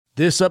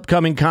This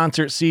upcoming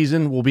concert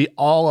season will be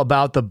all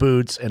about the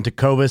boots, and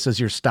Tecovas is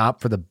your stop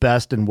for the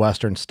best in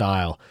Western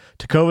style.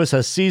 Tecovas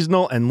has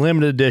seasonal and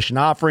limited edition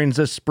offerings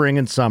this spring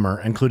and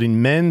summer,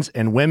 including men's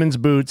and women's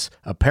boots,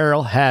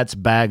 apparel, hats,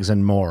 bags,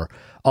 and more.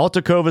 All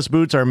Tecovas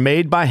boots are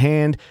made by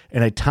hand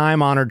in a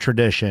time-honored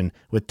tradition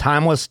with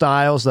timeless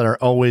styles that are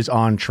always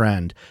on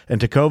trend. And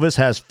Tecovas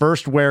has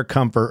first wear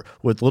comfort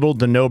with little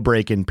to no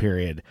break-in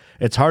period.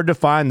 It's hard to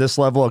find this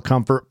level of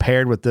comfort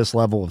paired with this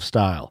level of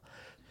style.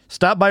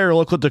 Stop by your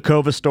local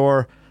Tecovas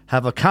store,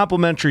 have a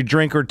complimentary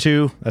drink or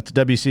two, that's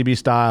WCB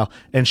style,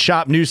 and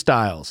shop new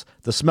styles.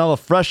 The smell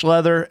of fresh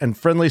leather and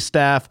friendly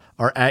staff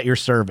are at your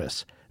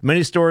service.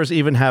 Many stores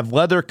even have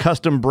leather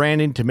custom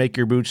branding to make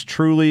your boots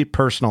truly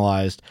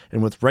personalized.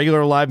 And with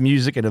regular live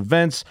music and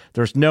events,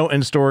 there's no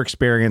in-store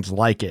experience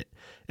like it.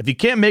 If you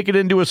can't make it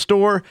into a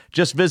store,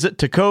 just visit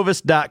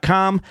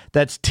tecovas.com.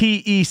 That's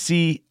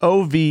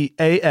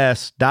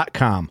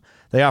TECOVAS.com.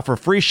 They offer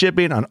free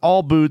shipping on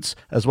all boots,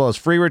 as well as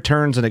free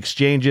returns and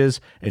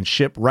exchanges, and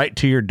ship right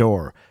to your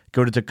door.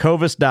 Go to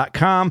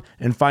tecovas.com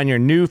and find your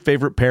new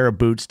favorite pair of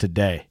boots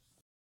today.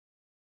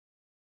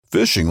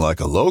 Fishing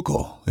like a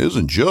local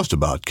isn't just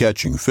about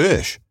catching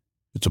fish.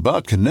 It's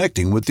about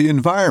connecting with the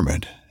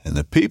environment and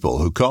the people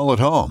who call it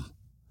home.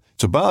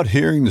 It's about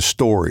hearing the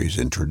stories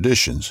and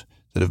traditions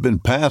that have been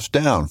passed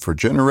down for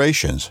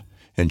generations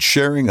and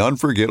sharing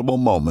unforgettable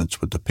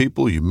moments with the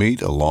people you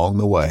meet along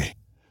the way.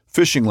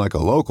 Fishing like a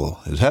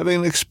local is having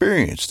an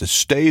experience that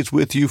stays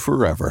with you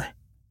forever.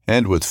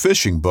 And with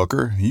Fishing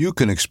Booker, you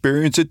can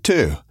experience it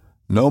too,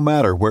 no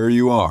matter where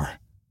you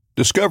are.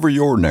 Discover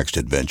your next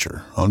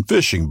adventure on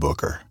Fishing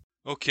Booker.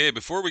 Okay,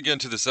 before we get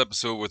into this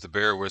episode with the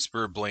Bear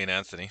Whisperer, Blaine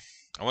Anthony,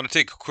 I want to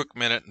take a quick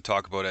minute and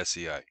talk about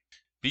SCI.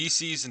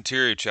 BC's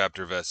Interior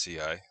chapter of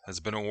SCI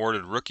has been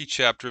awarded Rookie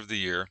Chapter of the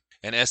Year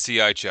and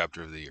SCI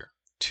Chapter of the Year.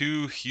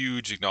 Two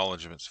huge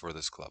acknowledgements for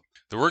this club.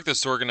 The work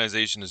this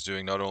organization is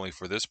doing not only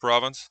for this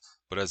province,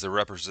 but as a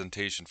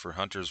representation for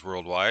hunters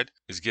worldwide,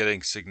 is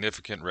getting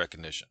significant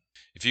recognition.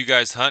 If you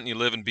guys hunt and you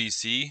live in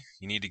BC,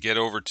 you need to get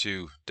over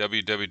to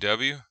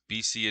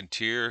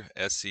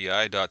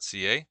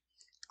www.bcinteriorsci.ca,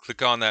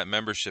 click on that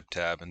membership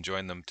tab and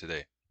join them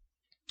today.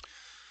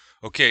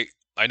 Okay,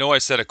 I know I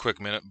said a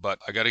quick minute, but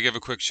I got to give a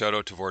quick shout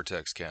out to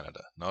Vortex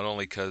Canada, not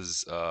only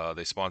because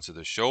they sponsor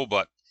the show,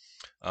 but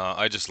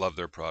I just love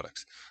their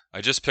products. I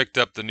just picked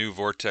up the new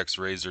Vortex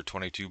Razor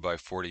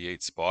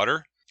 22x48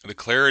 spotter. The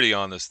clarity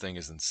on this thing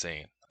is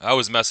insane. I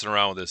was messing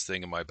around with this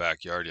thing in my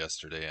backyard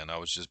yesterday, and I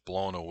was just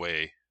blown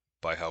away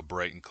by how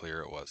bright and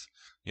clear it was.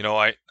 You know,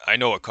 I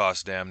know it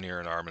costs damn near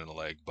an arm and a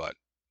leg, but,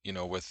 you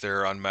know, with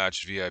their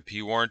unmatched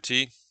VIP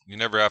warranty, you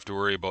never have to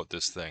worry about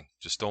this thing.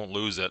 Just don't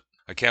lose it.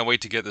 I can't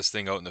wait to get this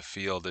thing out in the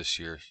field this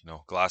year, you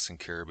know, glass and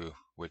caribou,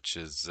 which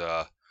is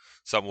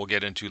something we'll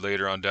get into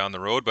later on down the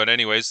road. But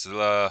anyways,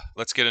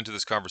 let's get into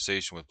this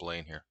conversation with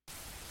Blaine here.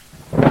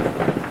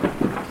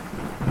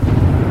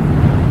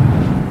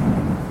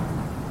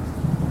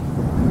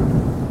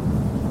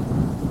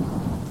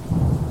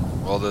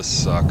 Well, this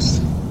sucks.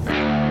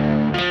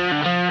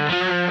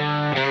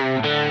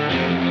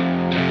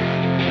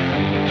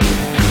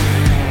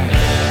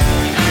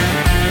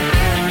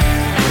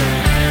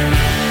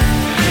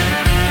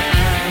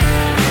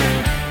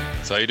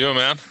 So how you doing,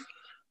 man?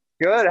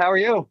 Good. How are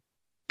you?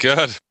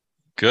 Good.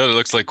 Good. It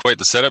looks like quite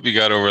the setup you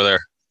got over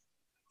there.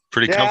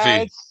 Pretty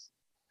comfy.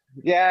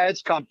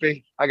 It's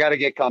comfy. I got to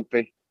get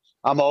comfy.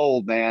 I'm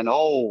old, man.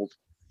 Old.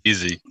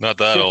 Easy. Not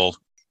that old.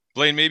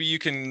 Blaine, maybe you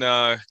can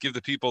give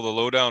the people the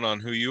lowdown on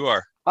who you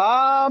are.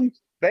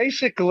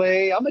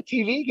 Basically, I'm a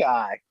TV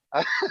guy.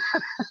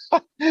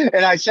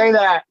 And I say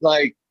that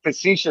like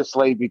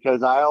facetiously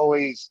because I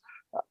always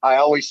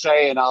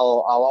say, and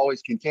I'll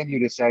always continue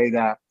to say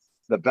that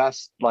the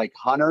best like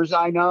hunters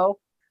I know,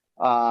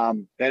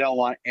 they don't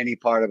want any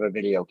part of a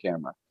video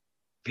camera,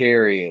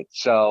 period.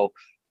 So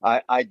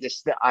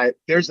there's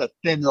a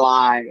thin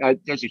line.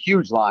 There's a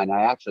huge line,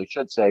 I actually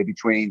should say,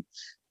 between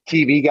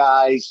TV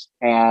guys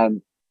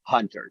and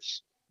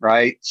hunters,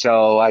 right?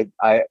 So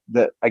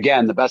the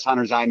best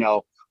hunters I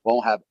know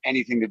won't have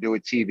anything to do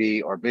with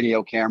TV or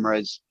video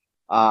cameras.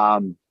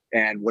 And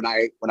when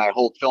I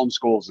hold film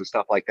schools and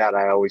stuff like that,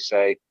 I always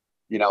say,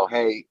 you know,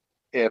 hey,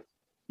 if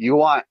you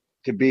want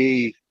to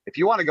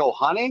go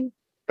hunting,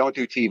 don't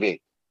do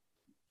TV,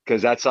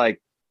 because that's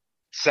like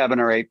 7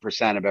 or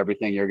 8% of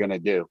everything you're going to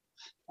do.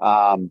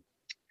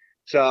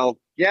 So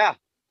yeah,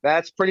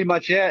 that's pretty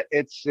much it.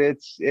 It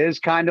is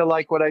kind of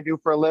like what I do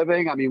for a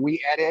living. I mean,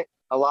 we edit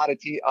a lot of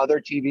other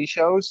TV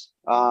shows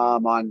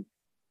on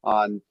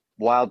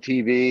Wild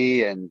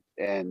TV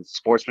and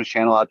Sportsman's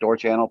Channel, Outdoor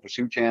Channel,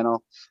 Pursuit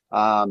Channel.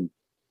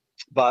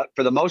 But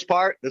for the most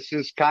part, this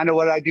is kind of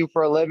what I do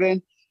for a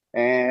living.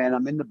 And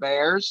I'm in the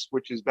Bears,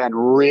 which has been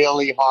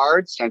really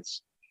hard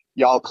since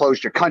y'all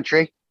closed your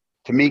country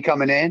to me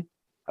coming in.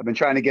 I've been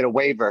trying to get a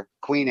waiver.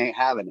 Queen ain't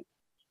having it.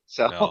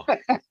 So,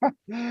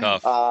 no.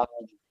 Tough.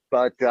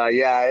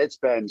 Yeah, it's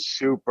been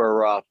super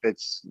rough.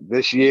 It's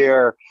this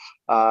year.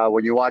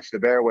 When you watch the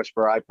Bear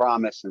Whisperer, I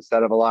promise,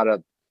 instead of a lot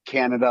of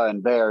Canada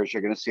and bears,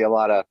 you're going to see a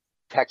lot of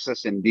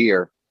Texas and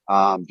deer,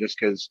 just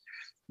because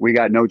we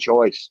got no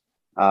choice.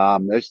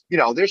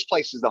 There's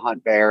places to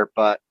hunt bear,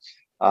 but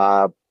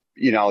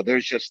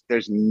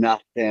there's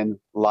nothing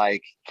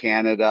like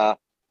Canada,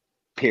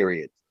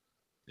 period.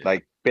 Yeah.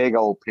 Like big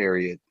old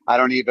period. I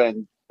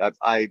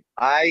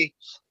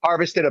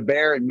harvested a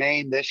bear in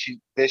Maine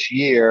this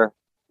year,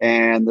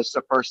 and this is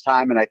the first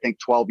time in I think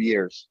 12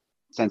 years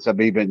since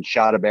I've even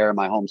shot a bear in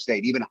my home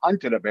state, even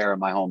hunted a bear in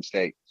my home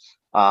state,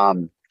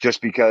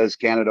 just because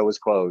Canada was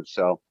closed.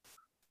 So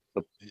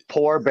the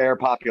poor bear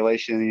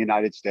population in the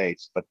United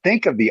States. But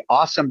think of the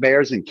awesome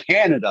bears in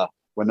Canada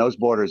when those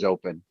borders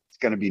open. It's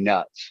going to be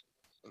nuts.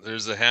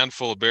 There's a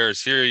handful of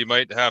bears here. You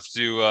might have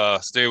to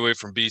stay away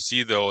from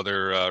BC though.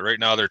 They're right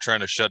now they're trying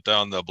to shut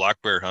down the black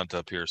bear hunt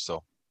up here.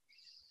 So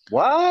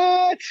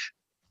what?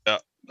 Yeah,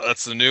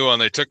 that's the new one.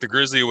 They took the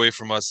grizzly away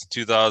from us in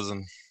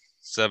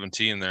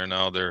 2017.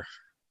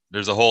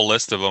 There's a whole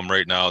list of them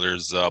right now.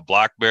 There's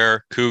black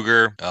bear,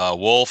 cougar,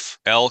 wolf,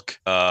 elk,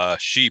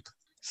 sheep.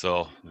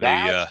 So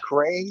that's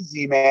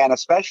crazy, man,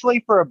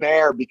 especially for a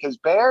bear, because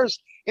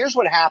bears, here's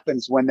what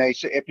happens when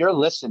if you're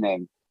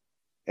listening,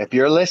 if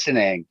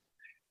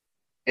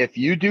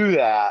you do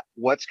that,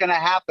 what's going to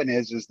happen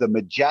is the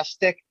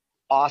majestic,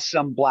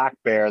 awesome black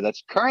bear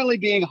that's currently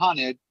being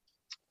hunted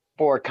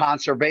for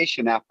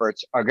conservation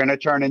efforts are going to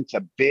turn into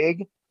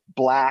big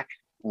black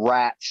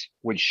rats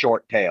with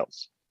short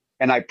tails.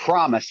 And I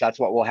promise that's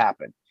what will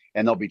happen.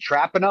 And they'll be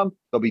trapping them.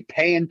 They'll be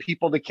paying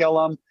people to kill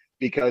them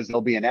because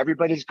they'll be in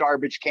everybody's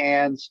garbage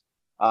cans.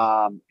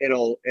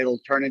 It'll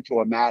turn into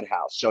a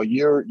madhouse. So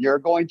you're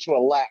going to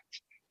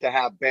elect to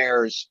have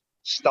bears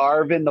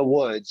starve in the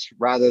woods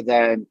rather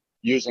than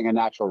using a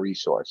natural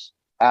resource.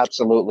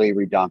 Absolutely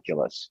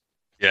redonkulous.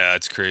 Yeah,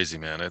 it's crazy,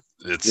 man.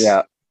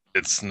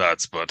 It's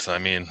nuts. But I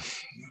mean,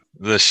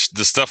 the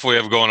stuff we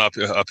have going up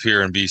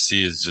here in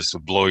BC is just to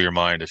blow your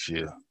mind if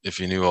you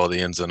knew all the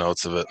ins and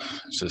outs of it.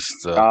 It's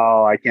just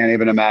I can't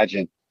even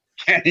imagine.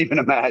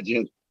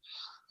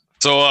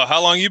 So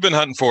how long you been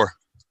hunting for?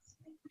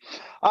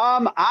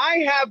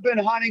 I have been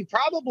hunting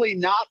probably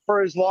not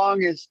for as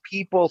long as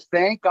people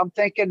think. I'm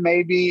thinking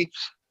maybe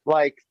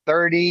like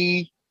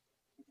 30,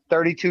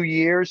 32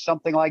 years,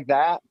 something like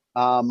that.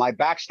 My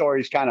backstory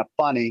is kind of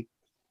funny.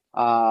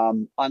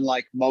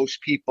 Unlike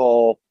most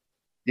people,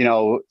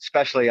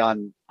 especially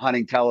on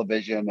hunting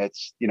television,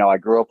 it's, I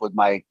grew up with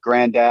my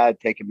granddad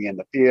taking me in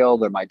the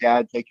field or my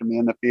dad taking me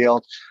in the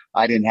field.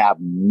 I didn't have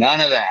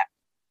none of that.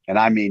 And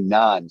I mean,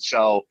 none.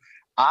 So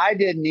I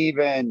didn't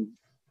even,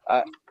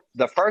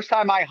 the first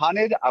time I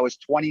hunted, I was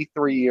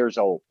 23 years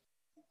old.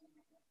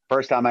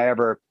 First time I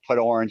ever put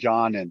orange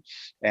on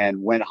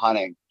and went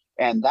hunting.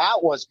 And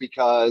that was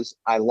because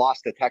I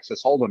lost a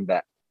Texas Hold'em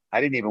bet.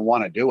 I didn't even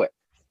want to do it.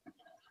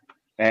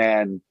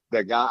 And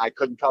the guy, I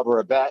couldn't cover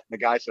a bet. The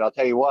guy said, I'll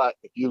tell you what,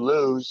 if you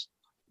lose,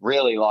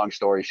 really long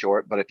story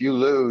short, but if you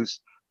lose,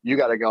 you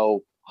got to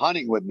go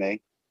hunting with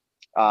me.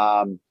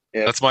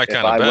 That's my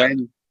kind of bet.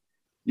 Win,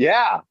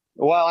 yeah.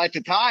 Well, at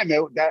the time,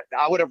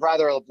 I would have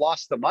rather have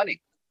lost the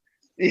money.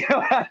 You know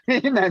what I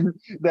mean?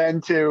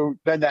 Than to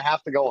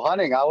have to go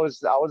hunting. I was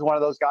one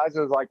of those guys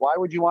that was like, why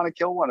would you want to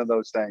kill one of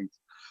those things?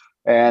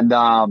 And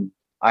I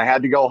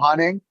had to go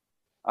hunting.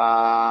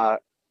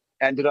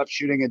 Ended up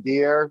shooting a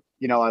deer.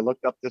 I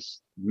looked up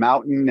this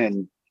mountain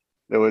and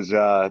there was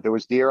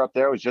deer up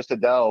there. It was just a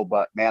doe,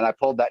 but man, I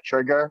pulled that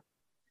trigger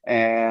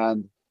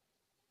and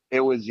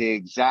it was the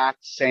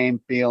exact same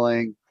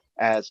feeling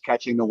as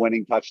catching the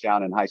winning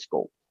touchdown in high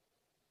school.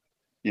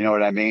 You know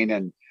what I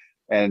mean?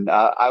 And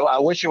I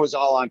wish it was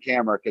all on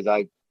camera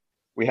because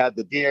we had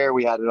the deer,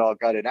 we had it all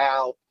gutted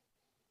out.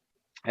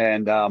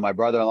 And my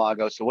brother-in-law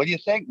goes, so what do you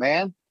think,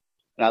 man?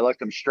 And I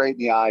looked him straight in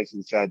the eyes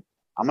and said,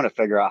 I'm going to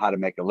figure out how to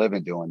make a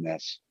living doing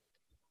this.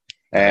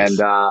 Nice.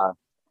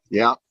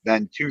 And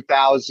then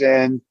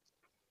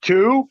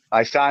 2002,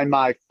 I signed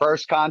my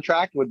first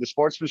contract with the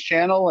Sportsman's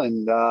Channel,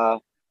 and the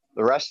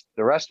rest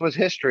was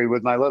history.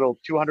 With my little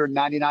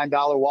 $299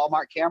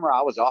 Walmart camera,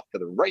 I was off to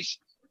the races.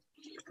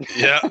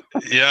 Yeah,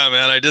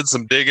 man. I did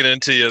some digging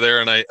into you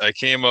there, and I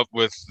came up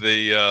with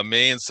the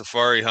Maine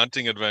Safari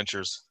Hunting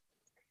Adventures.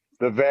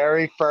 The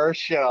very first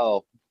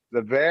show.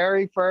 It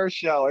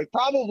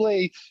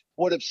probably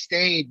would have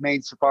stayed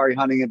Maine Safari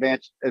Hunting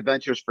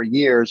Adventures for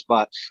years,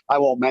 but I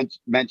won't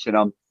mention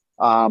them.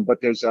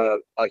 But there's a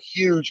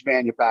huge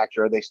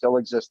manufacturer. They still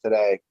exist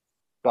today.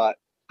 But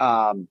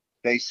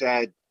they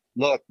said,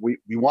 look, we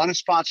want to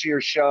sponsor your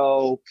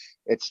show.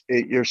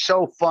 You're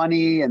so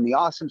funny and the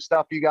awesome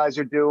stuff you guys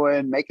are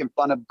doing, making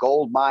fun of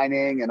gold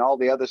mining and all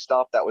the other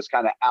stuff that was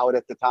kind of out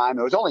at the time.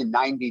 There was only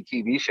 90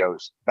 TV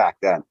shows back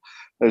then.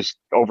 There's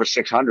over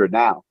 600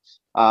 now.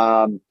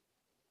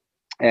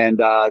 And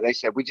they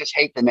said, we just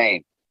hate the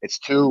name. It's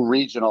too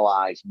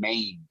regionalized,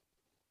 Maine.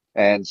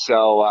 And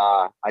so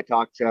I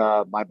talked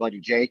to my buddy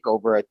Jake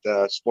over at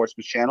the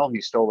Sportsman's Channel.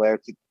 He's still there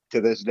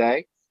to this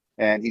day.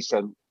 And he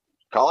said,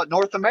 call it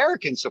North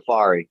American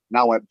Safari. And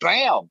I went,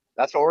 bam,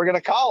 that's what we're going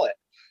to call it.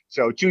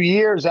 So 2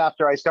 years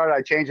after I started,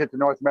 I changed it to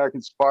North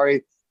American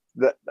Safari.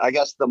 I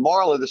guess the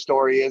moral of the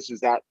story is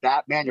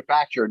that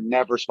manufacturer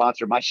never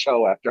sponsored my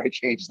show after I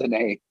changed the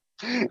name.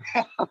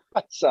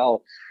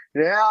 So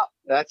yeah,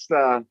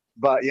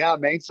 but yeah,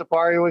 Maine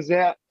Safari was it.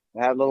 I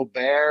had a little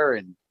bear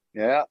and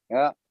yeah.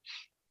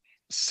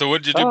 So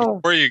what did you do Oh,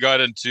 before you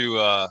got into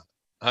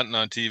hunting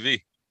on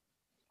TV?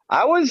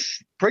 I was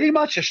pretty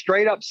much a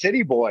straight up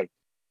city boy.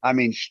 I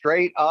mean,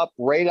 straight up,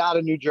 right out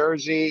of New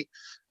Jersey.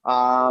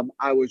 I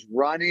was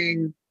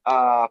running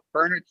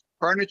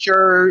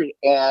furniture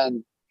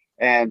and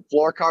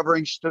floor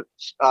covering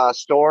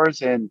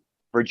stores in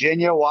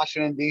Virginia,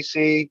 Washington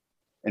D.C.,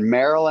 and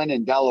Maryland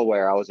and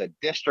Delaware. I was a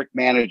district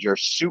manager,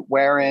 suit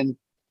wearing,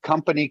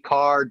 company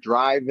car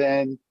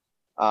driving.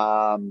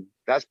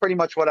 That's pretty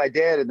much what I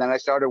did. And then I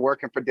started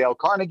working for Dale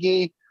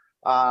Carnegie.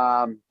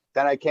 Then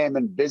I came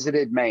and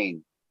visited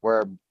Maine,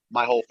 where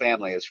my whole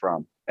family is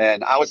from.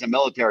 And I was a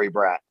military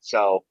brat.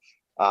 So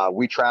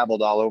we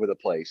traveled all over the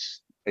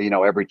place.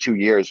 Every 2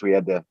 years we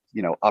had to,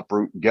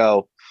 uproot and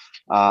go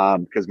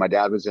because my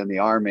dad was in the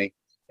Army,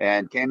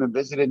 and came and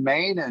visited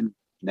Maine and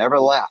never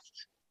left.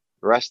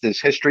 The rest is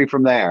history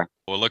from there.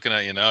 Well, looking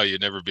at you now, you'd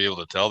never be able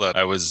to tell that.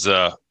 I was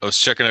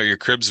checking out your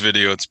cribs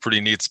video. It's a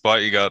pretty neat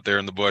spot you got there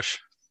in the bush.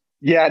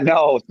 Yeah,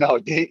 no.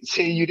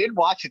 See, you didn't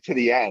watch it to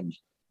the end.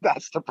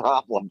 That's the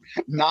problem.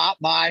 Not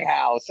my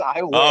house.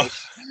 I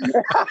wish.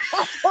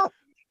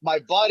 My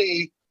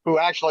buddy who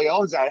actually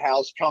owns that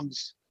house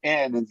comes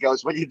in and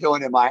goes, "What are you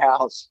doing in my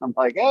house?" I'm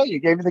like, "Hey, you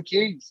gave me the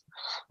keys."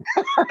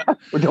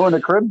 We're doing a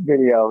crib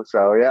video.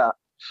 So yeah.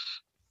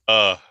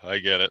 I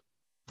get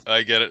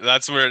it.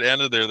 That's where it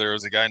ended there. There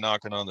was a guy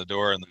knocking on the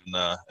door and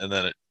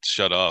then it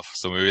shut off.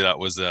 So maybe that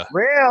was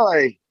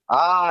Really?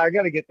 I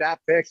got to get that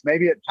fixed.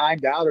 Maybe it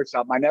timed out or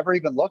something. I never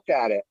even looked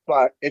at it.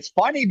 But it's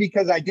funny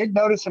because I did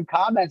notice some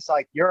comments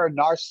like you're a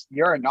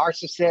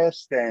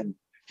narcissist, and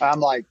I'm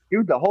like,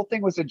 dude, the whole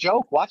thing was a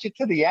joke. Watch it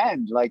to the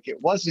end. Like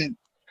it wasn't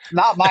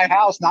not my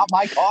house, not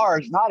my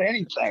cars, not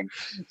anything.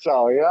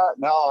 So yeah,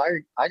 no,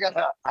 I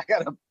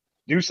gotta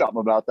do something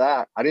about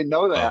that. I didn't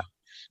know that.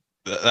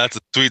 that's a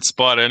sweet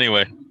spot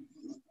anyway.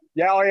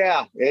 Yeah, oh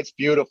yeah, it's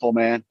beautiful,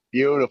 man.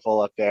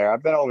 Beautiful up there.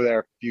 I've been over there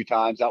a few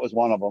times. That was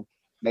one of them,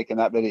 making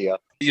that video.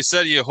 You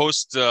said you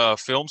host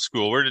film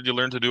school. Where did you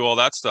learn to do all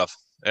that stuff?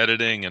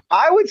 Editing and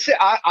I would say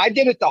I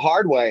did it the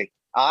hard way.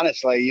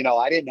 Honestly,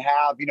 I didn't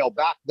have,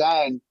 back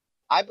then,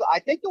 I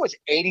think there was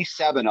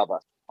 87 of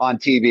us on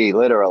TV,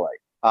 literally.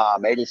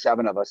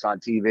 87 of us on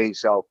TV.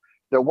 So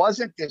there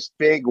wasn't this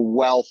big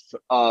wealth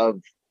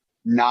of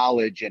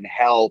knowledge and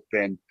help.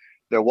 And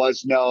there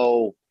was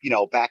no,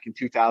 back in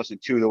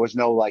 2002, there was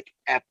no like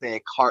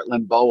epic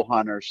Heartland bow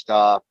hunter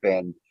stuff.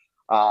 And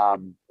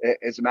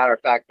as a matter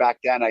of fact, back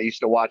then I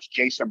used to watch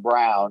Jason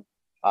Brown,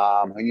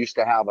 who used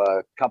to have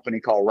a company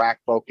called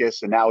Rack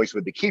Focus, and now he's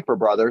with the Keeper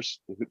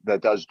Brothers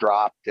that does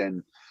Dropped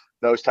and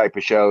those type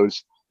of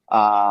shows.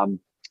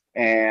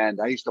 And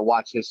I used to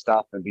watch his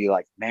stuff and be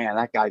like, man,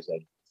 that guy's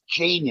a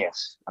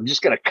genius. I'm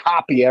just going to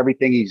copy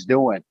everything he's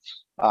doing.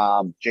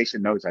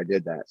 Jason knows I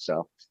did that.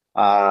 So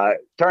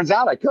turns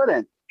out I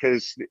couldn't,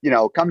 because,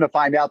 come to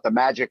find out the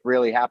magic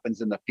really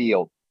happens in the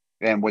field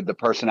and with the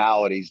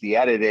personalities. The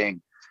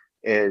editing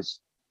is,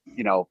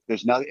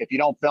 there's nothing, if you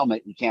don't film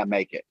it, you can't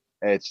make it.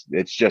 It's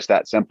just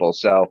that simple.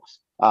 So,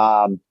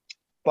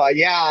 but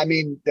yeah, I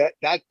mean,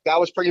 that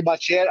was pretty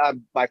much it.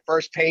 My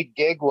first paid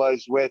gig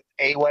was with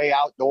A-Way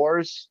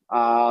Outdoors.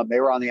 They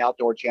were on the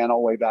Outdoor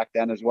Channel way back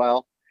then as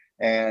well.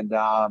 And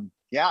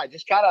yeah, I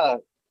just kind of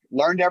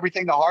learned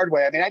everything the hard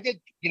way. I mean, I did,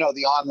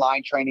 the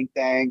online training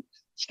thing,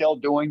 still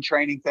doing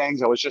training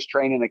things. I was just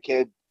training a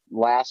kid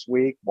last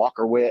week,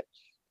 Walker Witt,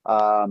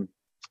 a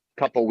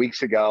couple of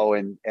weeks ago,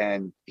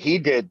 and he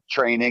did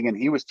training, and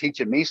he was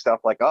teaching me stuff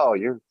like, oh,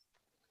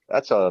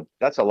 that's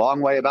a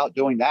long way about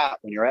doing that.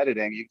 When you're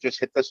editing, you just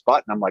hit this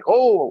button. I'm like,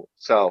 oh,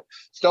 so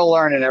still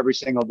learning every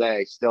single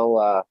day.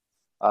 Still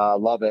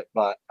love it.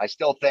 But I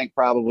still think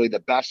probably the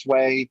best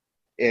way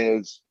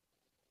is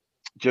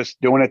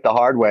just doing it the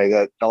hard way.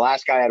 The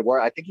last guy I'd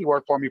worked, I think he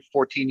worked for me for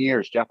 14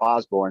 years, Jeff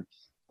Osborne.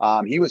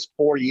 He was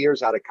 4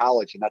 years out of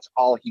college, and that's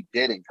all he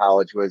did in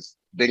college was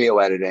video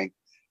editing.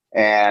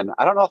 And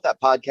I don't know if that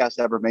podcast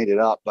ever made it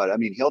up, but I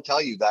mean, he'll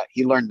tell you that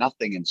he learned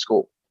nothing in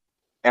school.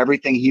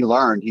 Everything he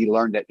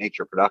learned at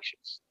Nature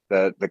Productions.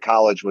 The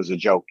college was a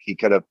joke. He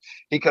could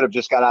have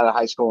just got out of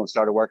high school and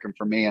started working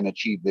for me and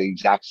achieved the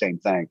exact same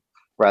thing,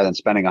 rather than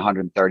spending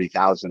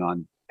 $130,000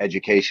 on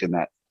education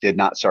that did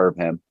not serve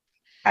him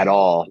at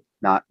all.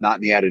 Not in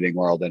the editing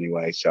world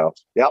anyway. So,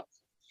 yep.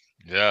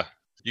 Yeah.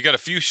 You got a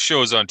few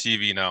shows on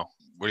TV now.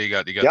 What do you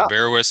got? You got The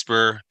Bear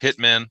Whisperer,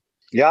 Hitman.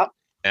 Yep.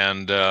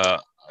 And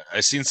I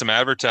seen some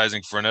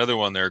advertising for another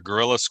one there,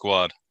 Gorilla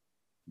Squad.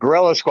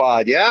 Gorilla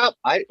Squad. Yeah.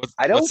 I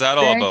don't What's that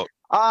all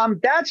about?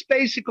 That's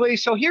basically,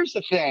 so here's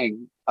the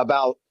thing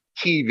about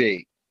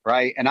TV,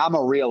 right? And I'm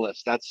a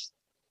realist. That's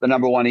the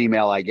number one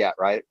email I get,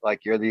 right? Like,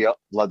 you're the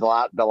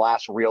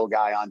last real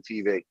guy on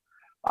TV.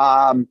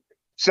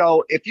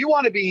 So if you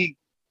want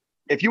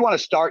to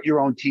start your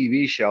own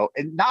TV show,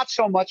 and not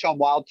so much on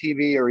Wild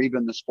TV or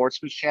even the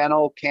Sportsman's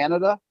Channel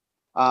Canada,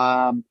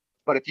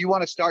 But if you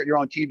want to start your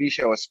own TV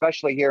show,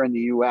 especially here in the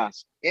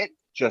US, it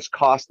just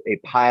costs a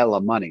pile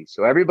of money.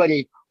 So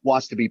everybody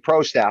wants to be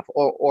pro staff,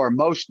 or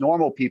most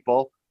normal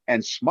people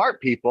and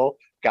smart people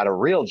got a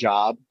real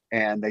job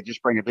and they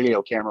just bring a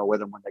video camera with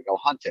them when they go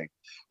hunting.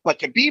 But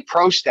to be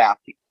pro staff,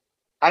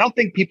 I don't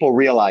think people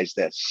realize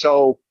this.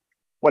 So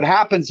what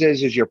happens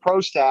is you're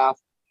pro staff,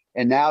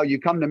 and now you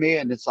come to me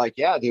and it's like,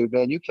 yeah, dude,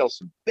 man, you kill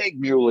some big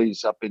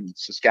muleys up in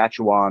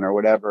Saskatchewan or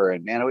whatever.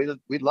 And man,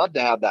 we'd love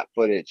to have that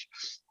footage.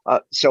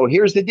 So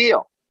here's the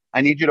deal.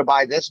 I need you to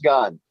buy this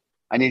gun.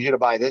 I need you to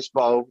buy this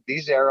bow,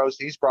 these arrows,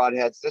 these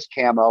broadheads, this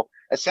camo.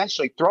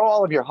 Essentially throw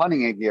all of your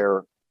hunting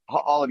gear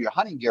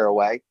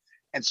away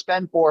and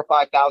spend $4,000 or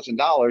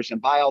 $5,000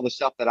 and buy all the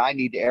stuff that I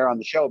need to air on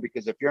the show.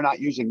 Because if you're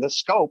not using this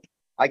scope,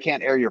 I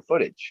can't air your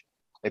footage.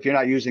 If you're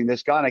not using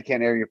this gun, I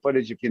can't air your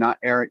footage. If you're not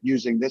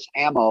using this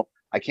ammo,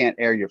 I can't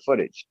air your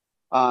footage.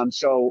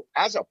 So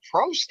as a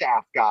pro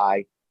staff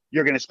guy,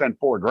 you're going to spend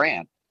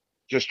 $4,000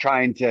 just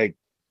trying to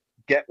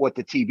get what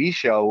the TV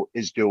show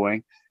is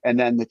doing. And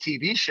then the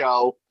TV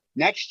show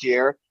next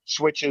year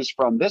switches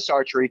from this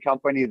archery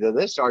company to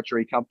this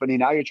archery company.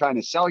 Now you're trying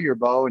to sell your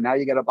bow, and now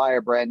you got to buy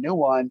a brand new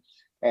one.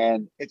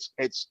 And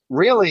it's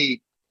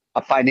really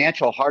a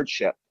financial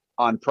hardship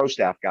on pro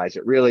staff guys.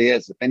 It really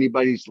is. If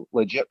anybody's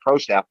legit pro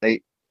staff,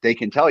 they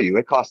can tell you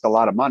it costs a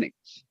lot of money.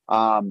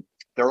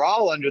 They're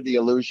all under the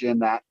illusion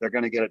that they're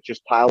going to get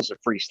just piles of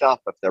free stuff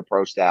if they're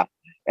pro staff.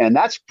 And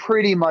that's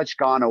pretty much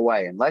gone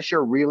away. Unless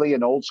you're really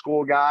an old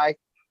school guy,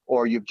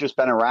 or you've just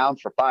been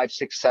around for 5,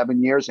 6,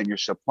 7 years and you're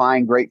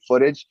supplying great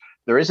footage,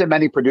 there isn't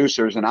many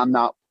producers, and I'm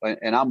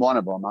one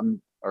of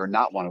them. Or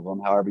not one of them,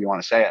 however you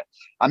want to say it.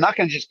 I'm not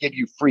going to just give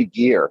you free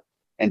gear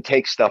and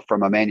take stuff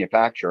from a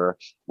manufacturer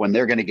when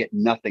they're going to get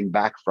nothing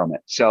back from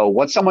it. So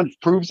once someone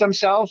proves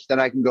themselves, then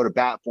I can go to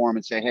bat for them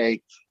and say,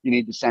 hey, you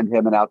need to send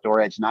him an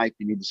outdoor edge knife.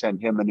 You need to send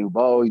him a new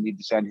bow. You need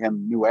to send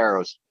him new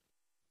arrows.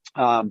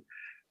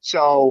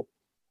 Guerrilla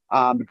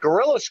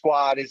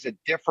Squad is a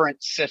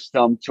different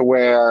system to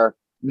where,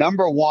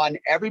 number one,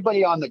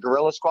 everybody on the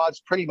Guerrilla Squad is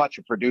pretty much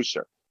a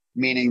producer,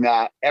 meaning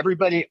that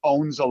everybody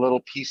owns a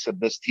little piece of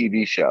this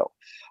TV show.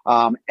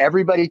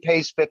 Everybody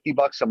pays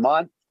 $50 a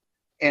month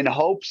in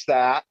hopes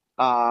that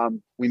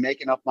we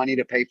make enough money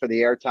to pay for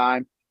the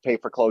airtime, pay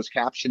for closed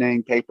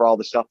captioning, pay for all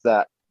the stuff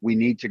that we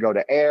need to go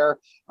to air.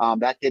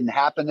 That didn't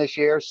happen this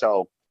year,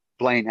 so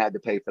Blaine had to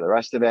pay for the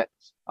rest of it.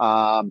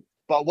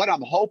 But what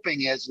I'm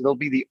hoping is it'll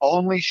be the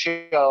only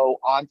show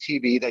on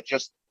TV that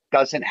just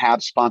doesn't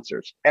have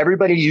sponsors.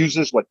 Everybody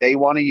uses what they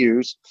want to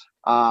use.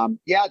 Do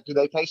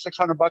they pay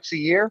 $600 a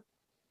year,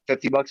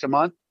 $50 a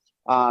month?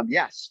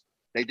 Yes,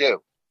 they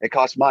do. It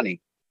costs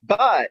money,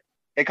 but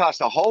it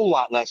costs a whole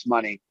lot less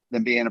money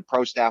than being a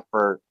pro staff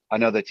for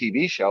another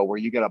TV show where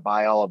you got to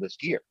buy all of this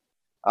gear.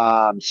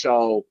 And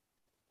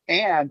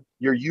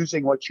you're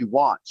using what you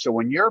want. So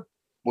when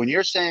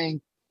you're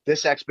saying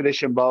this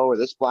Expedition bow or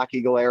this Black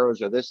Eagle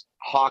arrows or this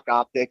Hawk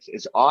optics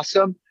is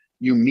awesome,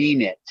 you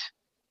mean it,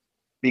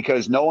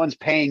 because no one's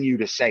paying you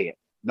to say it.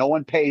 No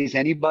one pays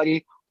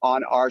anybody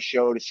on our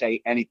show to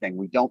say anything.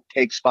 We don't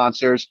take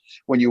sponsors.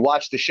 When you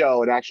watch the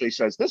show, it actually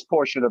says this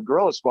portion of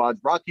Guerrilla Squad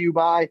is brought to you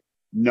by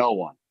no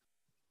one.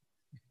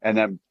 And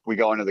then we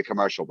go into the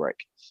commercial break.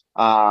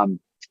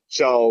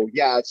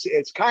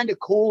 It's kind of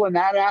cool in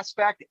that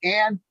aspect.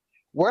 And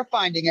we're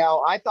finding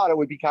out, I thought it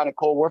would be kind of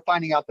cool. We're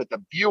finding out that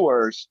the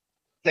viewers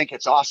think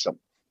it's awesome,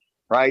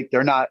 right?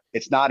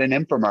 It's not an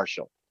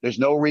infomercial. There's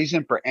no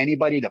reason for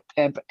anybody to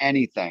pimp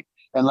anything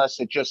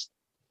unless it just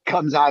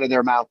comes out of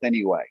their mouth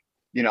anyway.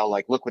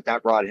 Like, look what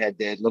that broadhead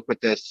did. Look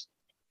what this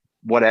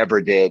whatever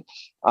did.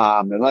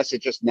 Unless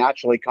it just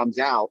naturally comes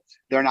out,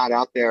 they're not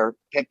out there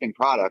pimping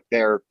product.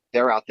 They're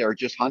out there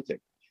just hunting.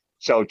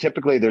 So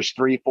typically there's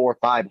 3, 4,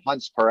 5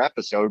 hunts per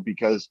episode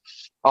because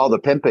all the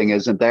pimping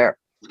isn't there.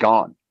 It's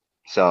gone.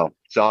 So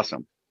it's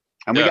awesome.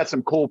 And we got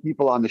some cool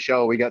people on the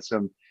show. We got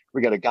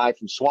a guy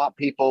from Swamp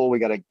People. We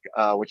got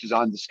which is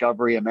on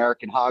Discovery,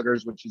 American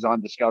Hoggers, which is on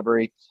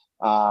Discovery.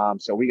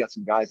 So we got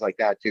some guys like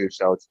that too.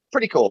 So it's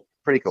pretty cool.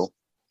 Pretty cool.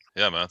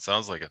 Yeah, man.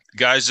 Sounds like it.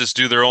 Guys just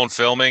do their own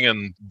filming,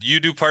 and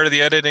you do part of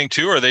the editing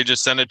too, or they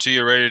just send it to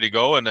you ready to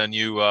go, and then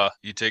you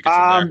take it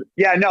from there?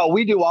 Yeah, no,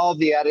 we do all of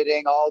the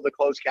editing, all the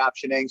closed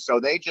captioning. So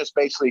they just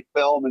basically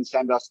film and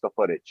send us the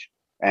footage,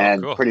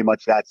 and pretty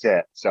much that's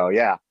it. So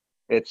yeah,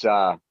 it's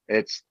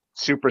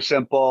super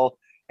simple.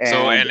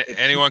 And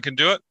anyone can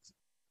do it?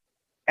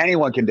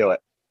 Anyone can do it.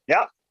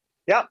 Yep.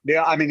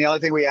 Yeah. I mean, the only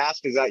thing we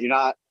ask is that you're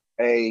not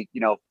a,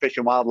 fish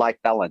and wildlife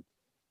felon.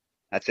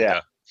 That's it.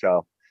 Yeah.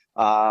 So,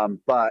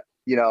 but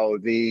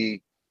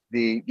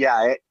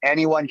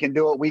anyone can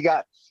do it. We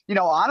got,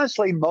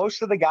 honestly,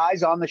 most of the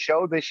guys on the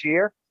show this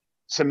year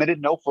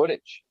submitted no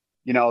footage.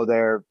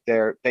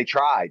 They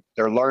tried,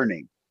 they're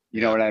learning,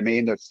 you know what I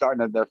mean? They're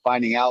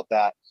finding out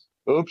that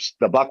oops,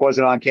 the buck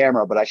wasn't on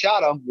camera, but I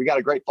shot him. We got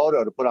a great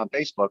photo to put on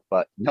Facebook,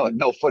 but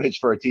no footage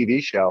for a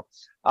TV show.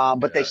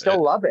 But they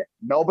still love it.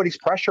 Nobody's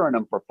pressuring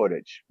them for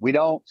footage. We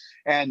don't.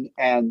 And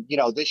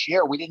this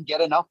year we didn't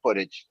get enough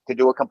footage to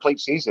do a complete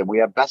season. We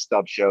have best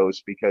of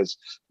shows because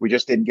we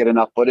just didn't get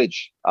enough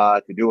footage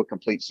to do a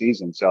complete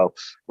season. So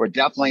we're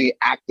definitely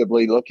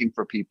actively looking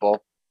for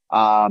people.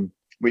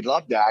 We'd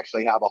love to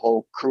actually have a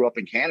whole crew up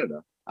in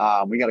Canada.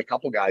 We got a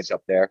couple guys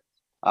up there.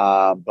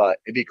 But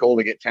it'd be cool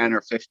to get 10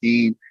 or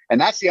 15.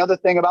 And that's the other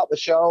thing about the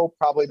show.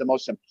 Probably the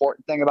most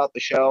important thing about the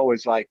show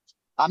is like,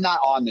 I'm not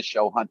on the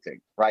show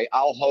hunting, right?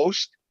 I'll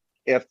host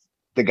if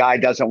the guy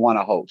doesn't want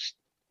to host.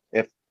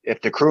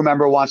 If the crew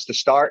member wants to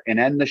start and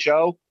end the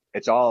show,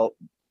 it's all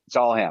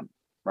him,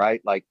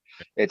 right? Like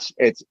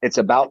it's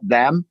about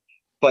them.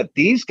 But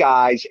these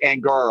guys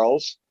and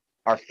girls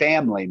are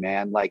family,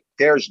 man. Like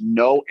there's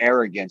no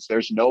arrogance.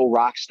 There's no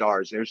rock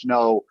stars.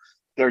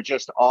 They're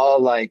just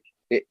all like,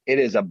 it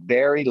is a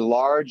very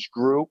large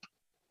group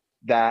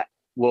that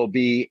will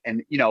be,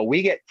 and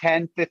we get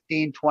 10,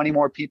 15, 20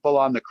 more people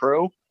on the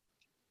crew.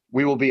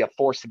 We will be a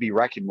force to be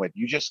reckoned with.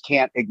 You just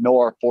can't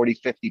ignore 40,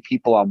 50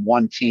 people on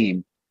one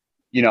team,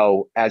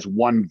 as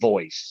one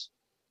voice.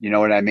 You know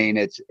what I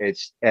mean?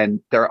 And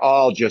they're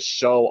all just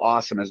so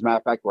awesome. As a matter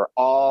of fact, we're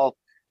all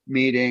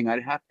meeting.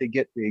 I'd have to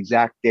get the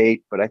exact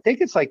date, but I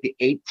think it's like the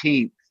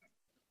 18th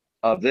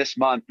of this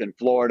month in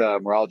Florida.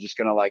 And we're all just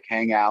going to like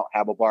hang out,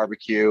 have a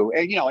barbecue,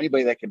 and,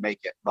 anybody that can make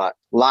it. But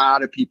a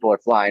lot of people are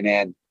flying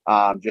in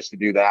just to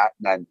do that.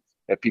 And then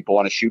if people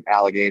want to shoot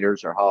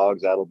alligators or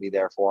hogs, that'll be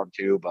there for them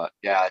too. But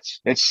yeah,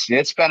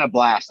 it's been a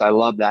blast. I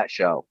love that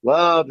show.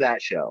 Love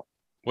that show.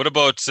 What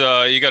about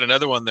you got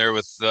another one there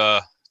with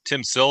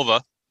Tim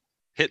Silva,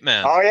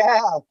 Hitman?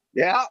 Oh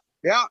yeah.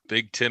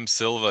 Big Tim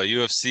Silva,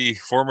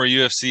 former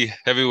UFC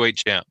heavyweight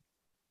champ.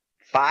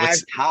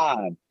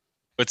 5-time.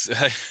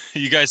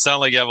 You guys sound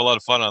like you have a lot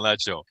of fun on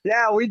that show.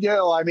 Yeah, we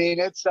do. I mean,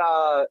 it's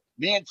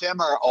me and Tim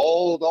are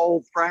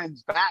old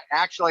friends.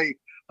 Actually,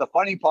 the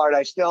funny part,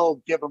 I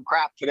still give him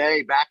crap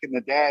today, back in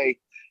the day,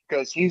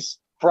 because he's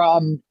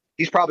probably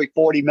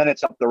 40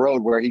 minutes up the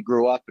road where he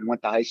grew up and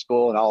went to high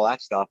school and all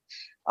that stuff.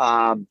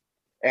 And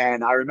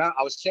I remember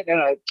I was sitting in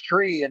a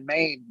tree in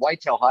Maine,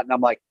 whitetail hunting. I'm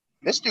like,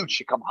 this dude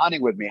should come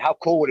hunting with me. How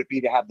cool would it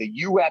be to have the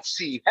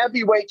UFC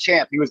heavyweight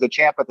champ? He was the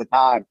champ at the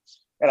time.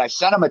 And I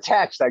sent him a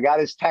text. I got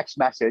his text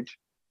message.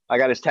 I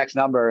got his text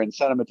number and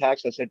sent him a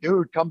text. I said,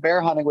 dude, come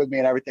bear hunting with me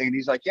and everything. And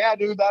he's like, yeah,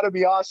 dude, that'd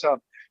be awesome.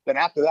 Then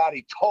after that,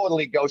 he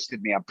totally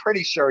ghosted me. I'm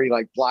pretty sure he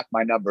like blocked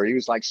my number. He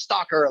was like,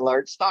 stalker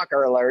alert,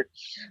 stalker alert.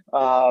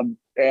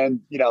 And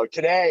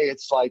today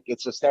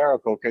it's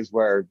hysterical because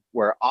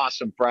we're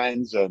awesome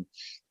friends, and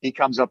he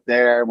comes up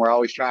there and we're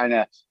always trying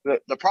to,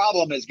 the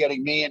problem is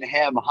getting me and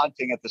him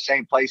hunting at the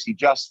same place. He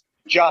just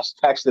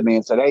texted me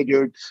and said, hey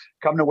dude,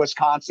 come to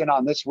Wisconsin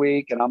on this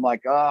week. And I'm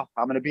like, oh,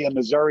 I'm going to be in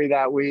Missouri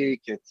that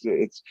week.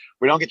 It's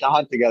we don't get to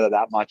hunt together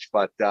that much,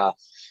 but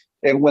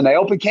and when they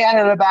open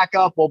Canada back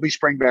up, we'll be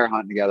spring bear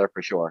hunting together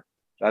for sure.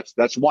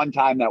 That's one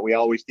time that we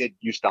always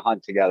used to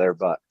hunt together,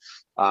 but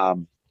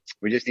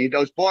we just need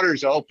those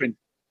borders open.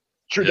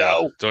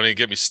 Trudeau. Yeah, don't even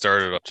get me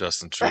started on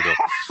Justin Trudeau.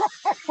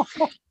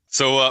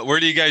 So where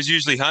do you guys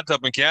usually hunt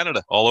up in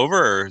Canada? All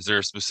over, or is there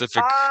a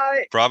specific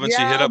province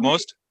you hit up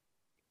most?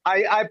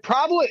 I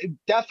probably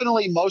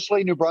definitely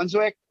mostly New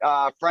Brunswick.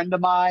 A friend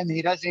of mine,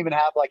 he doesn't even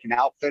have like an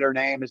outfitter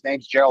name. His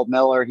name's Gerald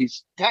Miller.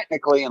 He's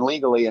technically and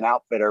legally an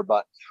outfitter,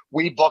 but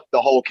we booked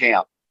the whole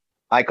camp.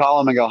 I call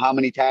him and go, how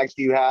many tags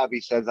do you have?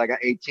 He says, I got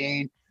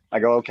 18. I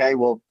go, okay,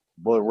 well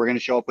we're going to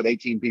show up with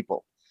 18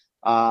 people.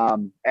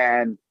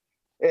 And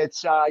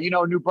it's,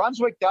 New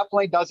Brunswick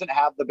definitely doesn't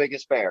have the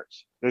biggest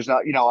bears. There's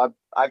not,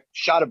 I've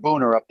shot a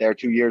booner up there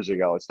 2 years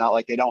ago. It's not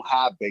like they don't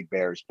have big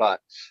bears, but,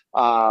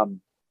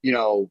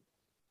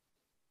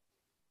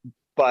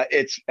 but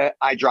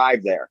I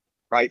drive there,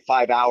 right?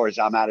 5 hours.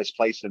 I'm at his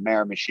place in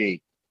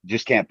Miramichi.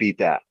 Just can't beat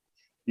that.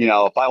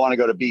 If I want to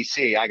go to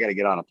BC, I got to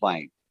get on a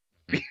plane.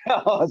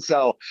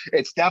 So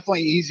it's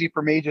definitely easy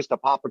for me just to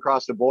pop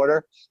across the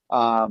border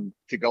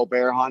to go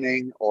bear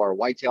hunting or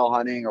whitetail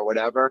hunting or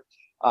whatever.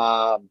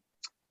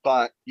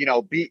 But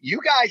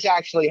you guys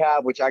actually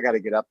have, which I got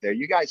to get up there.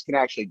 You guys can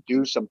actually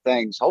do some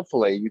things.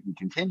 Hopefully you can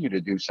continue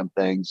to do some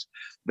things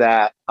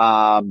that,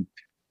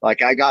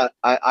 like I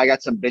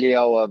got some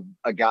video of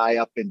a guy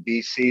up in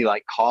BC,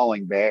 like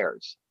calling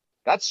bears.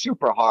 That's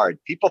super hard.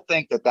 People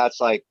think that that's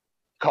like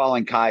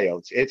calling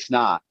coyotes. It's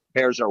not.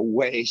 Bears are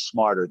way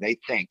smarter. They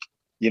think,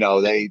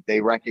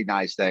 they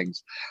recognize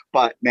things,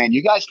 but man,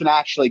 you guys can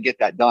actually get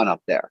that done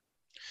up there.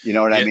 You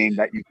know what I mean?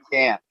 That you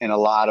can't in a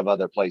lot of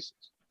other places.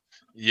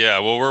 Yeah,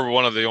 well, we're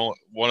one of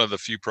the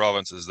few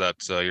provinces that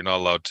you're not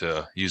allowed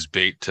to use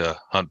bait to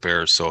hunt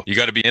bears. So you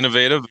got to be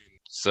innovative.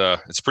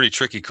 It's pretty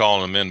tricky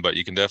calling them in, but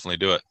you can definitely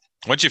do it.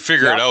 Once you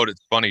figure it out,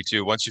 it's funny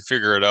too. Once you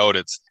figure it out,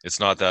 it's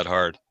not that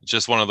hard. It's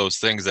just one of those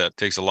things that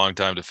takes a long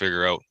time to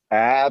figure out.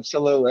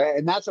 Absolutely,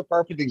 and that's a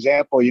perfect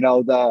example.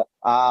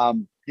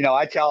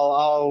 I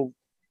tell,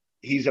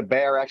 he's a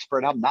bear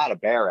expert. I'm not a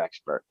bear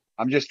expert.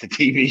 I'm just a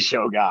TV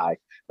show guy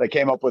that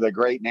came up with a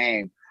great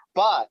name.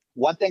 But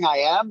one thing I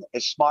am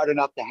is smart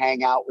enough to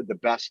hang out with the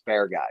best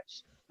bear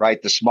guys,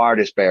 right? The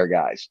smartest bear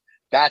guys.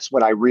 That's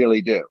what I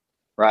really do,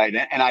 right?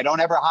 And I don't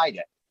ever hide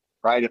it,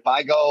 right? If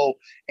I go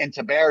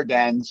into bear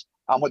dens,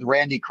 I'm with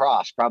Randy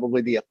Cross,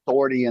 probably the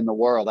authority in the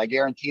world. I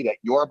guarantee that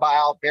your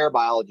bear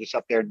biologist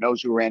up there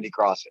knows who Randy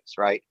Cross is,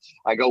 right?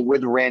 I go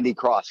with Randy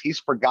Cross. He's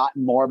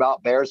forgotten more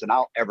about bears than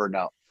I'll ever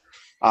know.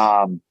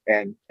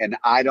 And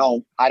I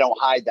don't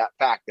hide that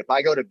fact. If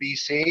I go to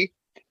BC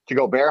to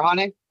go bear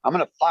hunting, I'm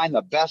going to find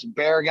the best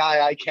bear guy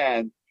I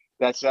can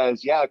that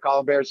says, yeah,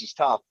 calling bears is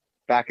tough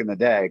back in the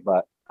day,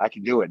 but I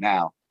can do it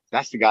now.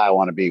 That's the guy I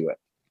want to be with,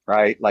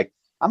 right? Like,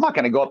 I'm not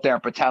going to go up there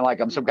and pretend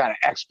like I'm some kind of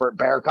expert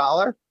bear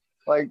caller.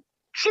 Like,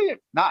 shit,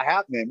 not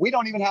happening. We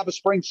don't even have a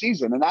spring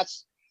season. And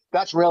that's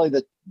really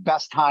the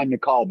best time to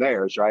call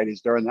bears, right?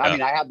 Is during, I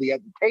mean, I have the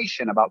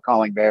education about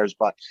calling bears,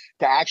 but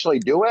to actually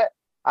do it,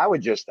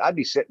 I'd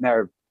be sitting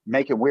there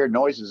making weird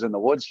noises in the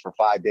woods for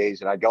 5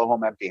 days and I'd go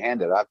home empty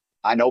handed.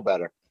 I know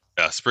better.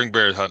 Yeah, spring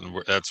bear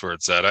hunting, that's where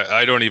it's at.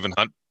 I don't even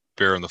hunt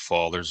bear in the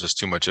fall. There's just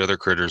too much other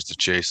critters to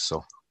chase.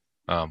 So,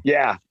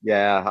 yeah,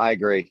 I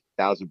agree.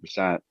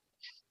 1,000%.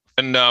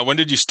 And when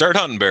did you start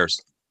hunting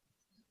bears?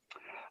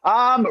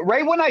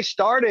 Right when I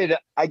started,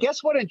 I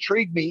guess what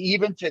intrigued me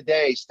even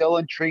today, still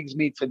intrigues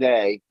me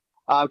today,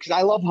 because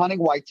I love hunting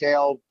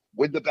whitetail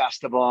with the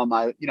best of them.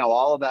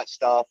 All of that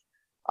stuff.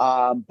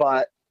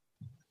 But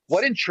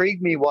what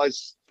intrigued me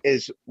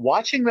is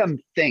watching them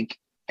think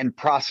and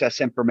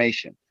process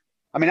information.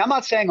 I mean, I'm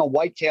not saying a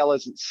whitetail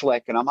isn't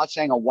slick, and I'm not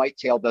saying a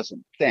whitetail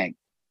doesn't think,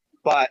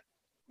 but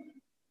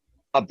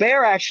a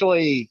bear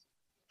actually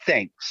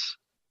thinks,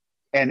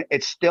 and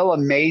it still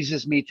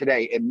amazes me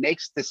today. It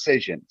makes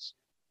decisions,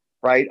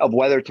 right, of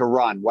whether to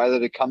run, whether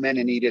to come in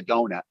and eat a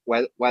donut,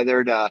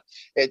 whether to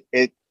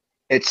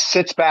it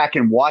sits back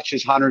and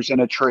watches hunters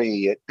in a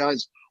tree. It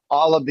does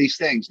all of these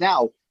things.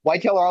 Now,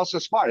 whitetail are also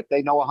smart. If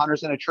they know a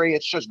hunter's in a tree,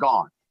 it's just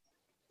gone,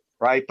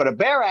 right? But a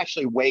bear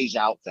actually weighs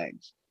out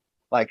things.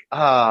 Like,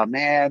 oh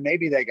man,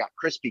 maybe they got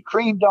Krispy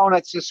Kreme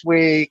donuts this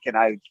week, and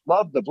I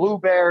love the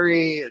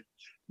blueberry. It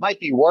might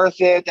be worth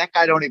it. That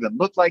guy don't even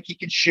look like he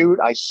can shoot.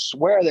 I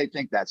swear they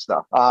think that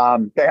stuff.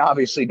 They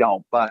obviously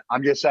don't, but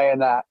I'm just saying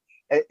that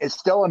it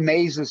still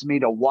amazes me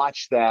to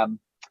watch them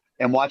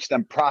and watch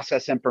them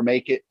process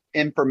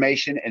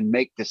information and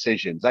make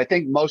decisions. I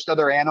think most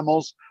other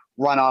animals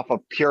run off of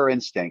pure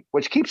instinct,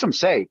 which keeps them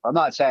safe. I'm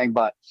not saying,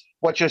 but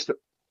what just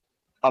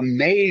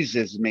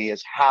amazes me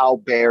is how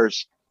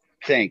bears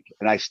think.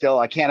 And I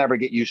can't ever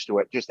get used to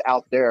it just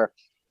out there,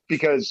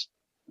 because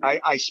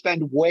I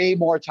spend way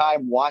more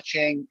time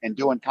watching and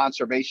doing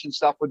conservation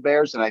stuff with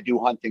bears than I do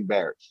hunting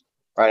bears.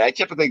 Right. I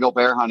typically go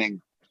bear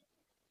hunting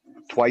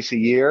twice a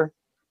year.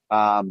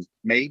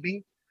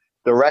 Maybe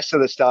the rest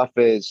of the stuff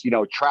is,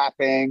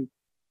 trapping,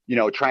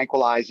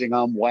 tranquilizing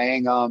them,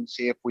 weighing them,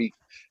 see if we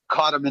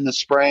caught them in the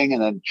spring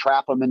and then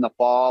trap them in the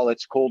fall.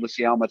 It's cool to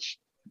see how much,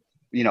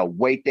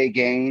 weight they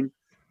gain.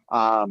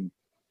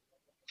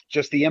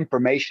 Just the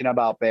information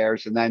about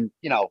bears. And then,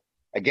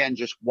 again,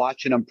 just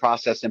watching them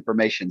process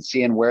information,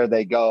 seeing where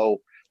they go,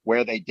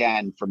 where they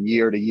den from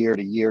year to year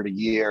to year to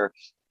year,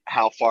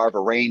 how far of a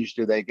range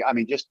do they go? I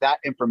mean, just that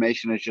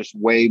information is just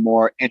way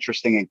more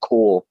interesting and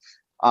cool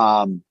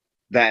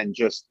than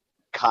just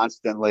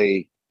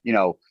constantly,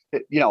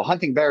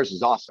 hunting bears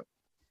is awesome,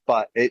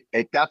 but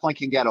it definitely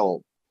can get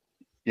old,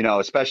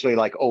 especially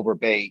like over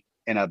bait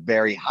in a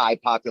very high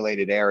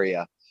populated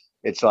area.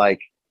 It's like,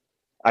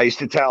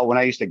 when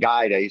I used to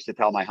guide, I used to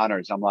tell my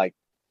hunters, I'm like,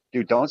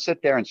 dude, don't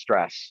sit there and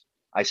stress.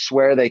 I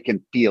swear they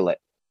can feel it.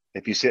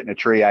 If you sit in a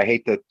tree, I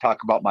hate to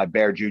talk about my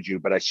bear juju,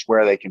 but I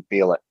swear they can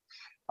feel it.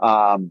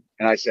 And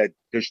I said,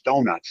 there's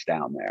donuts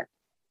down there.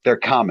 They're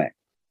coming.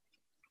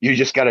 You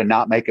just got to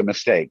not make a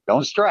mistake.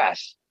 Don't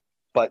stress.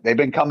 But they've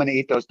been coming to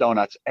eat those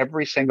donuts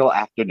every single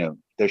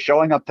afternoon. They're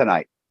showing up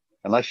tonight.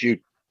 Unless you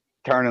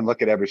turn and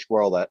look at every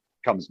squirrel that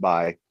comes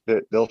by,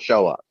 they'll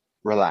show up.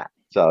 Relax.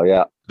 So,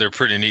 yeah. They're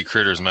pretty neat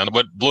critters, man.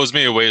 What blows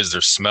me away is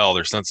their smell.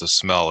 Their sense of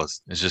smell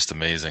is just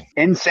amazing.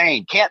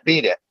 Insane. Can't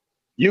beat it.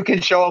 You can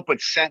show up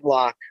with scent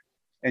lock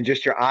and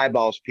just your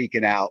eyeballs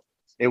peeking out.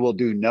 It will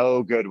do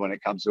no good when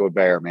it comes to a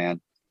bear,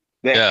 man.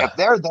 If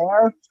they're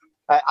there,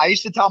 I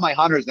used to tell my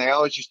hunters, they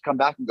always just come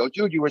back and go,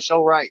 dude, you were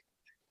so right.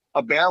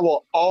 A bear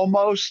will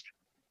almost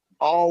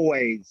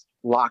always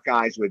lock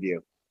eyes with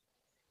you,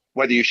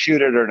 whether you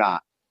shoot it or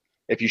not.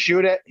 If you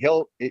shoot it,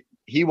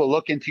 he will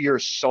look into your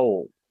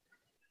soul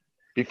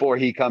before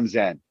he comes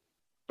in.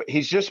 But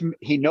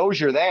he knows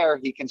you're there.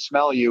 He can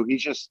smell you.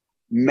 He's just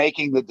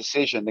making the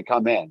decision to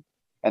come in.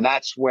 And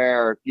that's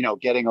where,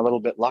 getting a little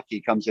bit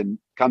lucky comes in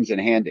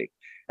handy.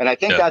 And I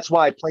think that's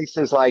why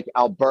places like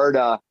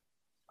Alberta,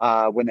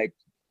 when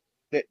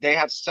they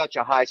have such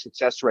a high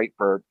success rate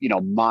for,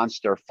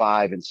 monster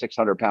 500 and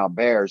 600 pound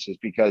bears, is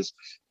because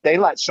they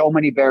let so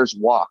many bears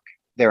walk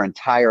their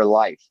entire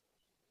life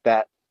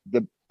that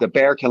the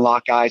bear can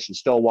lock eyes and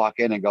still walk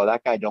in and go,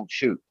 that guy don't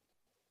shoot.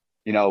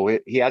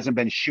 He hasn't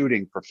been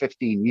shooting for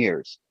 15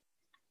 years.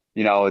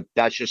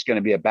 That's just going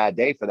to be a bad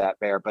day for that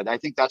bear. But I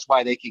think that's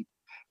why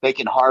they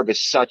can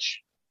harvest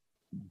such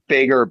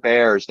bigger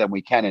bears than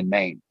we can in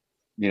Maine.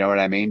 You know what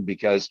I mean?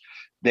 Because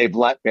they've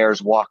let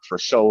bears walk for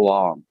so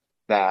long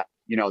that,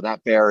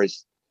 that bear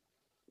is,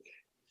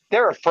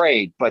 they're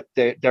afraid, but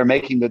they're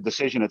making the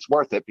decision it's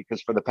worth it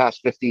because for the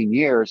past 15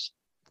 years,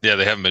 Yeah,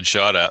 they haven't been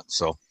shot at,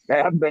 so they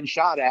haven't been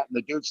shot at and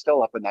the dude's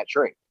still up in that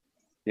tree.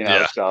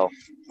 yeah, So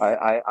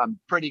I'm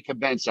pretty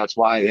convinced that's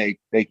why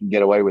they can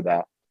get away with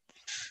that.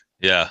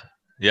 yeah,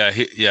 yeah,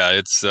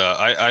 it's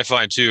I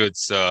find too,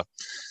 it's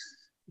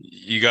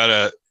you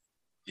gotta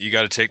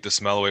take the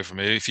smell away from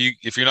it.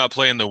 If you're not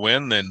playing the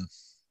wind, then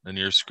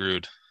you're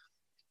screwed.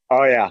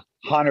 Oh yeah,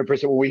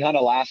 100%. We hunt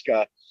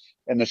Alaska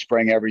in the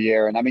spring every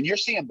year, and I mean, you're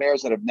seeing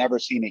bears that have never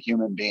seen a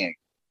human being.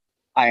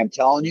 I am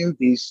telling you,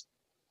 these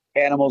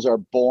animals are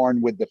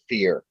born with the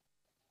fear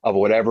of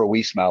whatever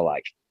we smell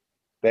like.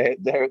 They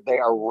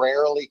are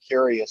rarely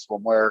curious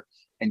when we're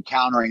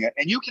encountering it,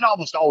 and you can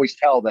almost always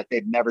tell that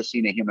they've never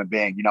seen a human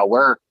being.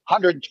 We're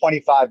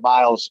 125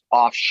 miles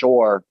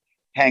offshore,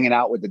 hanging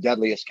out with the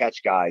deadliest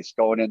catch guys,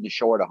 going into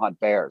shore to hunt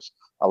bears.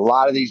 A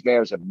lot of these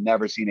bears have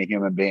never seen a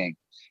human being,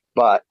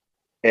 but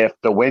if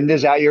the wind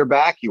is at your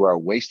back, you are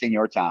wasting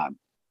your time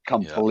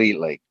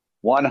completely.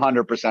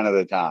 100% of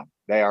the time,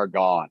 they are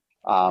gone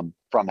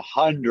from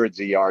hundreds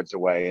of yards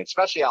away,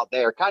 especially out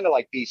there, kind of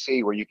like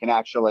BC, where you can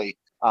actually,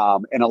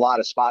 in a lot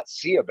of spots,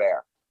 see a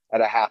bear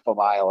at a half a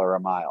mile or a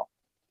mile.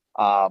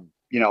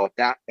 If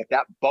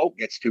that boat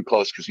gets too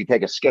close because we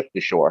take a skiff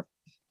to shore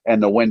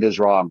and the wind is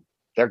wrong,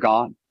 they're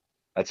gone.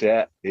 That's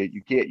it.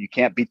 You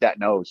can't beat that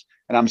nose.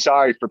 And I'm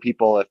sorry for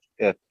people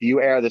if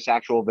you air this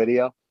actual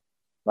video.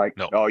 Like,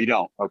 no, oh, you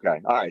don't. Okay,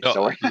 all right. no,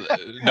 So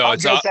no, I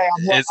was gonna say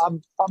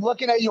I'm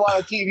looking at you on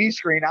a TV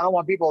screen. I don't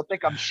want people to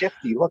think I'm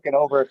shifty looking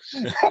over.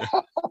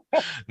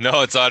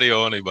 No, it's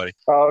audio only, buddy.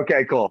 Oh,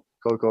 okay, cool.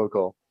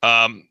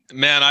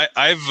 Man,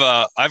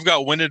 I've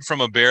got winded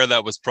from a bear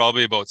that was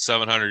probably about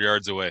 700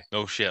 yards away.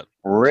 No shit.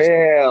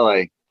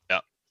 Really? Yeah.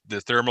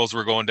 The thermals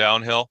were going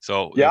downhill,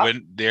 so yeah,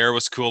 the air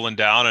was cooling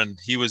down, and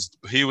he was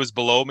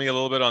below me a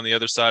little bit on the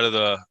other side of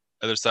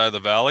the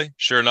valley.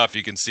 Sure enough,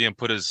 you can see him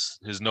put his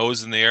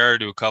nose in the air,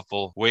 do a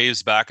couple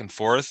waves back and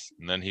forth,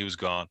 and then he was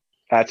gone.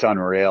 That's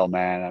unreal,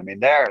 man. I mean,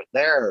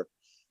 they're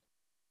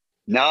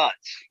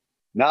nuts.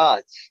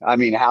 I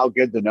mean, how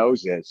good the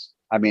nose is.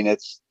 I mean,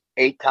 it's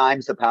 8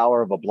 times the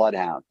power of a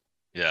bloodhound.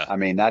 Yeah. I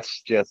mean,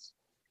 that's just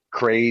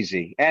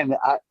crazy. And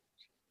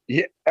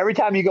every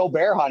time you go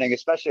bear hunting,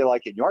 especially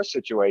like in your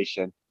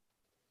situation,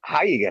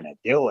 how you gonna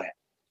do it?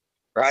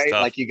 Right?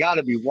 Like you got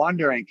to be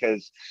wondering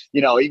because,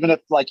 even if,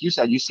 like you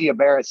said, you see a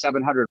bear at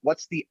 700,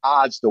 what's the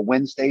odds the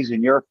wind stays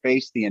in your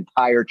face the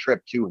entire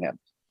trip to him?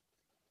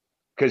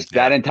 Because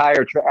that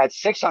entire trip at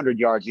 600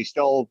 yards, he's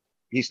still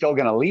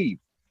going to leave.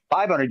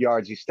 500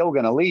 yards, he's still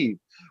going to leave.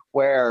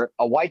 Where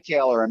a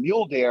whitetail or a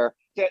mule deer,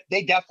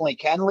 they definitely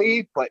can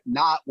leave, but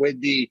not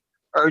with the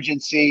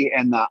urgency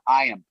and the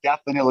I am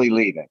definitely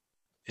leaving.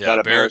 Yeah, that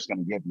a bear's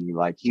going to give you.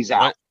 Like he's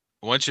out.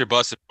 Once you're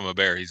busted from a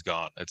bear, he's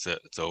gone. That's it.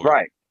 It's over.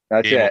 Right.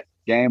 That's it.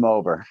 Game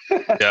over.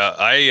 Yeah,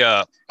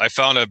 I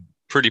found a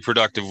pretty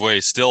productive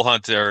way. Still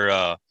hunt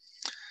there,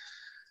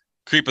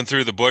 creeping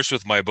through the bush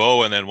with my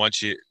bow, and then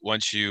once you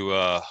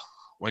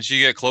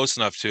get close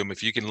enough to them,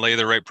 if you can lay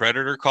the right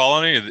predator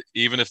colony,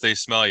 even if they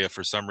smell you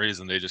for some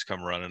reason, they just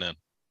come running in.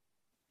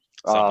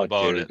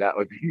 Dude, that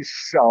would be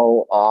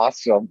so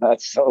awesome.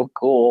 That's so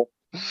cool.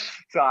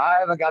 So I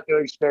haven't got to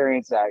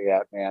experience that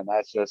yet, man.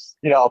 That's just,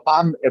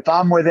 if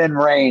I'm within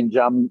range,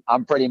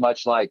 I'm pretty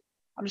much like,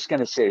 I'm just going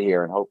to sit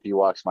here and hope he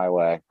walks my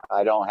way.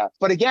 I don't have,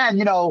 but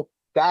again,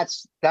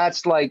 that's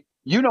like,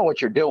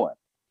 what you're doing.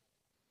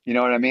 You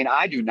know what I mean?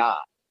 I do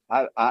not.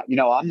 I'm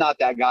not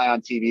that guy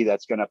on TV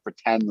that's going to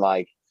pretend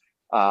like,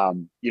 I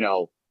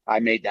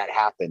made that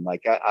happen.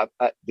 Like,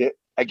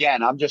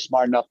 again, I'm just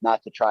smart enough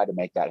not to try to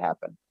make that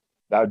happen.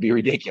 That would be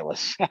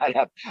ridiculous.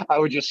 I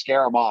would just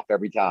scare them off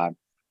every time.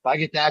 If I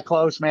get that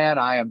close, man,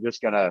 I am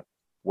just going to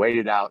wait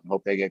it out and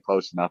hope they get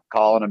close enough,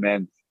 calling them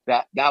in.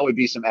 That would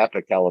be some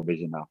epic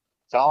television, though.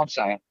 That's all I'm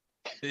saying.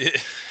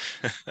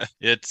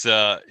 It's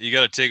you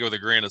got to take it with a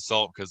grain of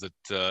salt because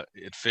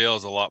it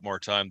fails a lot more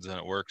times than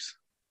it works.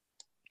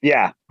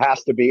 Yeah,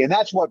 has to be. And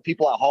that's what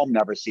people at home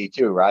never see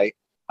too, right?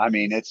 I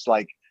mean, it's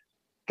like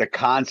the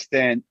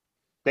constant,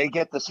 they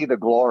get to see the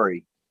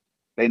glory.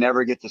 They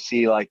never get to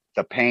see like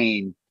the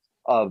pain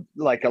of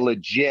like a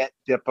legit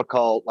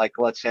difficult, like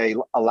let's say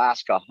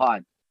Alaska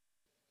hunt.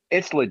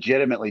 It's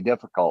legitimately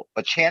difficult,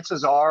 but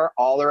chances are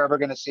all they're ever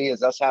going to see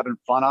is us having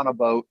fun on a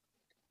boat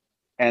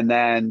and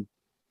then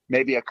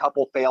maybe a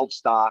couple failed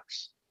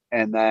stalks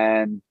and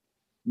then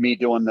me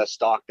doing the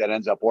stalk that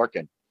ends up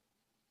working.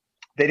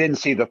 They didn't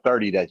see the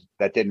 30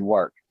 that didn't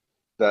work.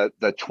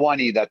 The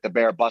 20 that the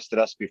bear busted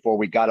us before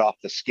we got off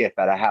the skiff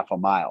at a half a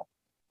mile.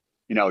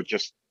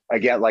 Just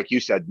again, like you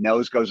said,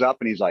 nose goes up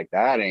and he's like,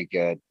 that ain't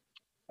good.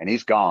 And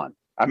he's gone.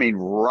 I mean,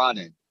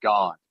 running,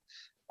 gone.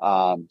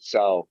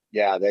 So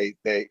yeah, they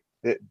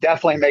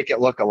definitely make it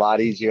look a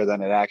lot easier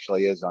than it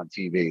actually is on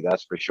TV.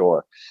 That's for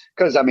sure.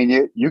 Because I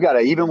mean, you got to,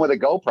 even with a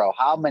GoPro,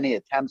 how many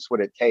attempts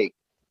would it take,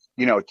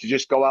 to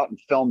just go out and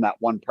film that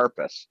one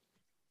purpose?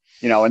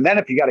 And then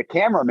if you got a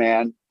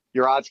cameraman,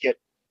 your odds get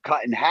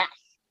cut in half.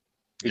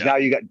 Because now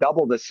you got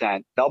double the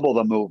scent, double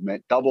the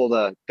movement, double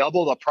the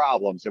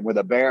problems. And with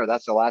a bear,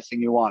 that's the last thing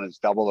you want is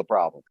double the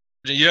problem.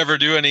 Did you ever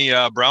do any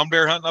brown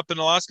bear hunting up in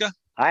Alaska?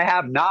 I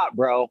have not,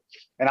 bro.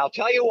 And I'll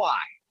tell you why.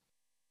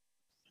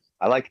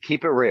 I like to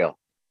keep it real.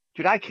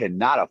 Dude, I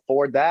cannot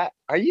afford that.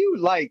 Are you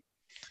like,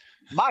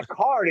 my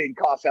car didn't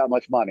cost that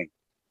much money.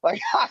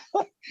 Like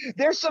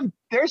there's some,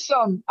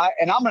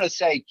 and I'm going to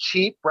say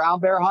cheap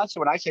brown bear hunts. So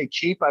when I say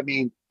cheap, I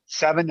mean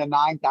 $7,000 to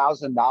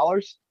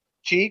 $9,000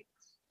 cheap.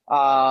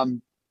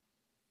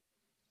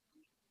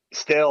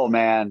 Still,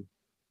 man,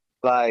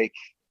 like,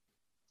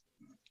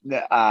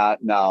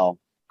 no,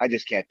 I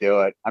just can't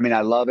do it. I mean, I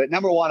love it.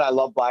 Number one, I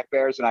love black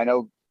bears, and I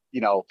know,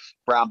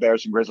 brown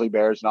bears and grizzly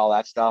bears and all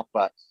that stuff.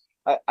 But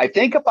I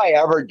think if I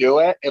ever do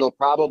it, it'll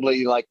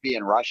probably like be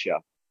in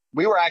Russia.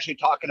 We were actually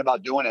talking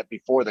about doing it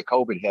before the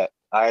COVID hit.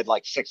 I had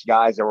like 6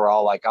 guys that were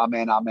all like, I'm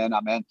in.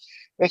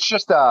 It's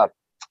just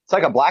it's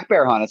like a black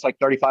bear hunt. It's like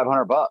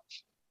 $3,500.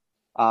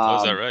 Oh,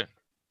 is that right?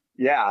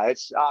 Yeah,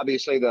 it's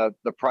obviously the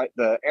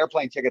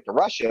airplane ticket to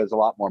Russia is a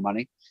lot more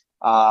money.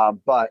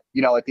 But,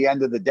 at the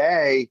end of the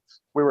day,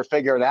 we were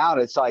figuring out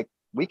it's like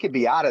we could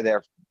be out of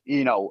there,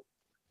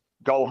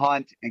 go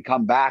hunt and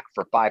come back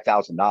for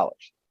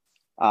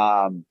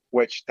 $5,000,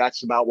 which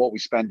that's about what we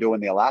spend doing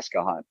the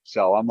Alaska hunt.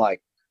 So I'm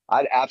like,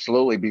 I'd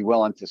absolutely be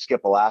willing to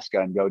skip Alaska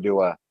and go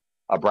do a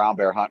brown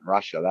bear hunt in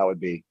Russia. That would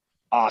be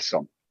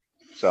awesome.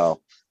 So.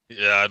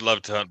 Yeah, I'd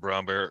love to hunt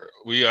brown bear.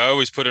 I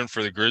always put in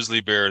for the grizzly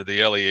bear,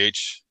 the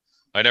LEH.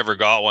 I never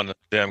got one. The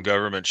damn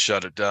government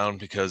shut it down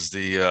because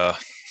the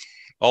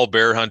all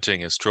bear hunting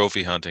is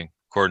trophy hunting,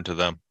 according to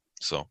them.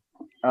 So,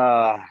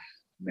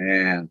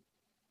 man.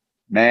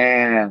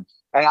 And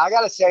I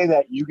got to say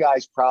that you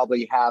guys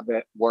probably have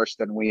it worse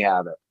than we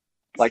have it.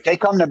 Like they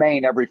come to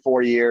Maine every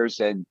 4 years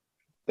and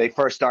they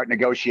first start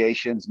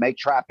negotiations, make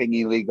trapping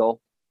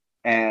illegal,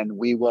 and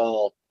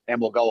we'll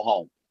go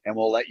home. And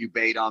we'll let you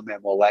bait them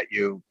and we'll let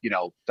you,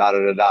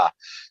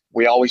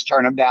 We always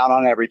turn them down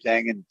on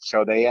everything. And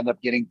so they end up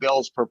getting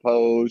bills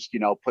proposed,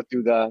 put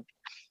through the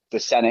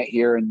Senate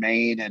here in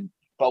Maine.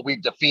 But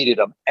we've defeated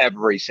them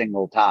every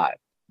single time,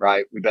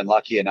 right? We've been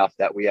lucky enough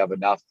that we have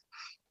enough,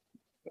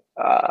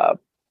 I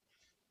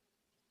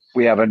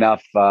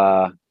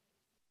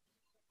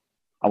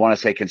want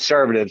to say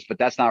conservatives, but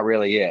that's not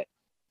really it.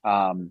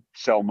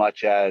 So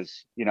much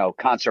as,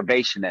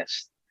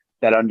 conservationists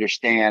that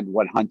understand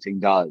what hunting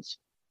does.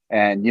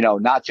 And,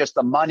 not just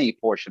the money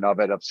portion of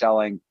it, of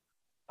selling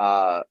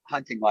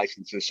hunting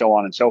licenses, so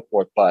on and so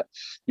forth, but,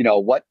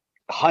 what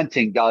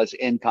hunting does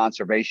in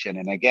conservation.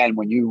 And again,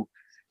 when you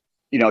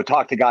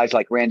talk to guys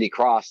like Randy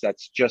Cross,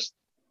 that's just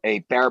a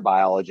bear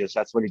biologist,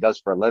 that's what he does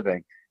for a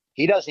living.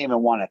 He doesn't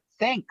even want to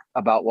think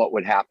about what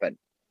would happen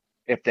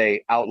if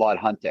they outlawed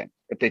hunting,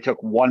 if they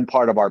took one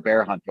part of our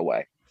bear hunt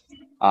away.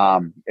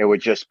 It would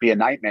just be a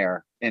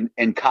nightmare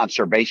in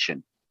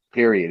conservation,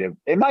 period.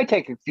 It might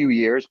take a few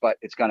years, but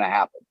it's going to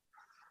happen.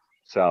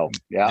 So,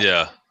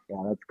 yeah,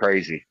 that's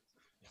crazy.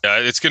 Yeah,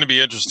 it's going to be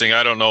interesting.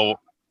 I don't know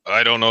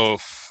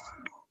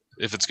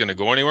if it's going to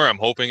go anywhere. I'm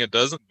hoping it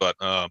doesn't, but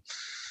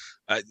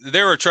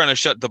they were trying to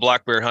shut the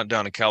black bear hunt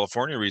down in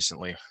California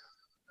recently,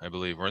 I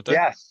believe, weren't they?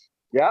 Yes.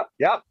 Yep.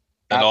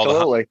 And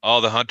absolutely.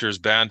 all the hunters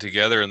band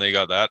together and they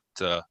got that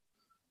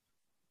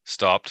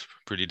stopped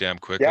pretty damn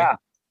quickly. Yeah.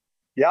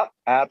 Yep,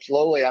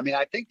 absolutely. I mean,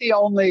 I think the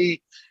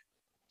only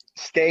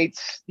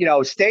states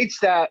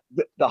that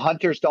the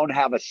hunters don't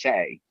have a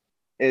say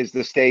is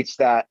the states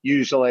that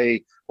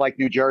usually, like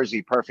New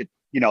Jersey, perfect,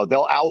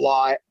 they'll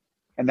outlaw it.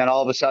 And then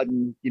all of a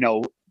sudden,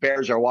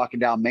 bears are walking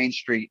down Main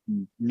Street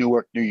in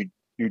Newark, New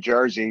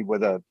Jersey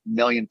with a 1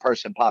 million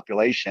person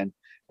population.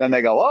 Then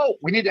they go, oh,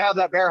 we need to have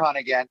that bear hunt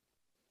again.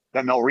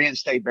 Then they'll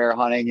reinstate bear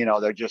hunting.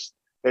 They're just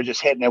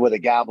hitting it with a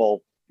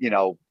gavel,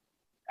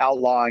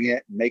 outlawing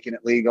it, making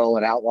it legal,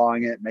 and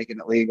outlawing it, making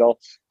it legal.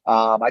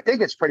 I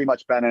think it's pretty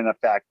much been in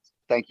effect.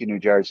 Thank you, New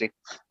Jersey,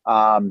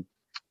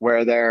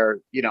 where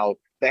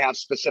they have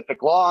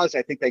specific laws.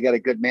 I think they got a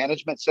good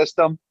management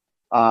system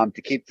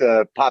to keep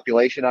the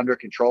population under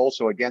control.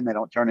 So again, they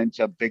don't turn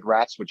into big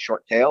rats with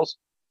short tails.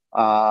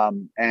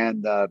 And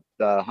the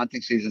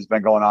hunting season's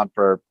been going on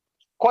for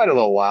quite a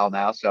little while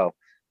now. So,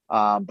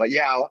 but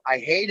yeah, I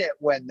hate it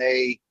when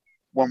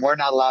we're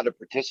not allowed to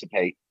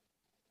participate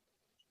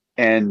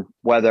in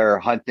whether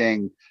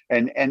hunting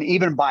and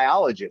even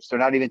biologists, they're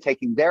not even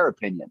taking their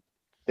opinion.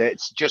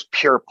 It's just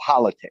pure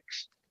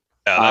politics.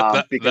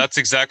 Yeah, that's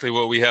exactly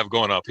what we have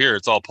going up here.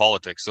 It's all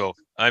politics. So,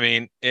 I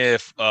mean,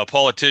 if a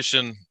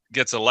politician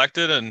gets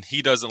elected and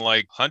he doesn't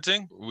like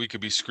hunting, we could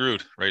be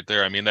screwed right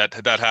there. I mean, that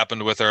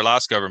happened with our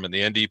last government,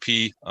 the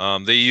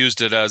NDP. They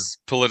used it as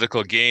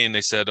political gain.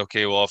 They said,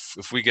 okay, well,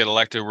 if we get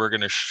elected, we're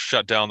going to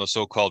shut down the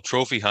so-called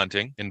trophy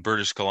hunting in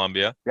British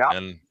Columbia. Yeah.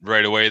 And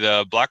right away,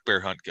 the black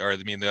bear hunt,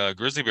 the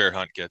grizzly bear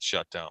hunt gets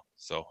shut down.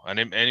 So, and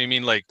I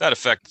mean, like that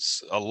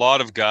affects a lot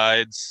of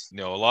guides,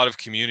 a lot of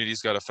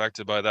communities got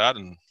affected by that.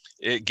 And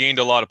it gained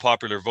a lot of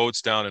popular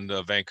votes down in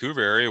the Vancouver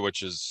area,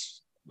 which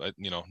is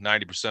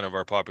 90% of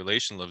our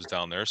population lives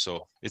down there.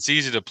 So it's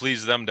easy to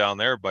please them down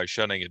there by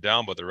shutting it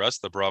down. But the rest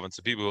of the province,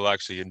 the people who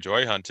actually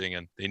enjoy hunting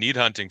and they need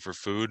hunting for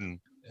food and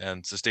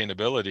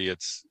sustainability,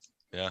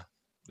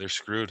 they're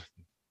screwed.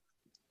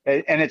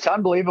 And it's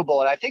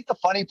unbelievable. And I think the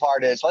funny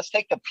part is, let's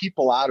take the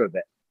people out of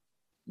it.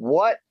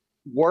 What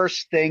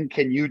worse thing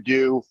can you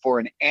do for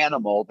an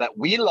animal that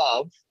we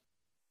love,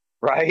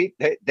 right?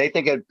 They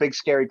think a big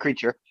scary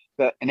creature,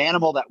 but an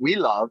animal that we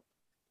love.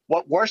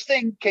 What worse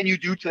thing can you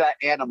do to that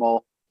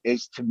animal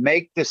is to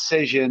make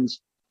decisions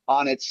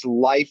on its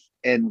life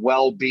and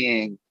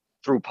well-being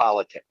through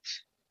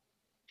politics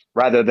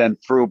rather than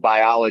through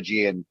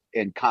biology and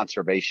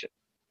conservation.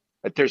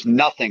 But there's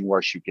nothing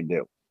worse you can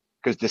do,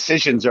 because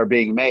decisions are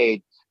being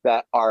made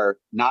that are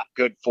not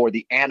good for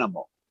the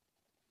animal,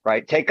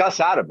 right? Take us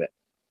out of it.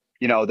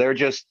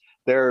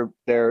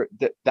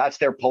 That's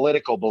their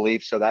political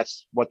belief. So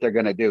that's what they're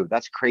going to do.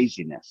 That's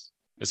craziness.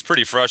 It's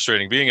pretty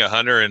frustrating being a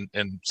hunter and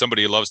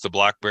somebody who loves to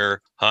black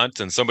bear hunt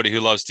and somebody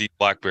who loves to eat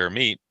black bear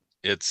meat.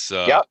 It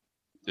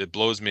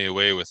blows me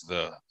away with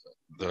the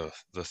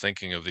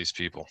thinking of these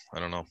people. I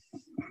don't know.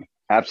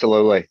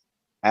 Absolutely.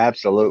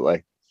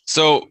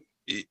 So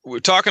we're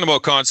talking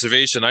about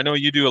conservation. I know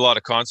you do a lot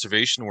of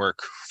conservation work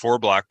for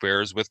black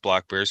bears, with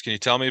black bears. Can you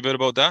tell me a bit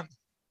about that?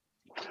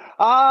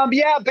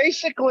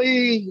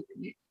 Basically,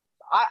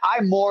 I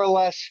more or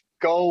less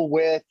go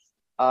with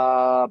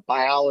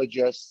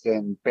biologists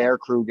and bear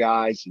crew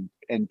guys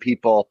and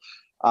people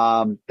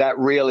that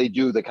really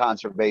do the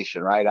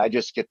conservation, right? I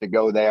just get to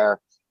go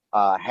there,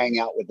 hang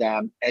out with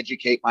them,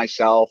 educate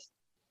myself.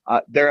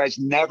 There has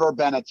never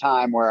been a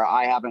time where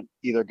I haven't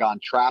either gone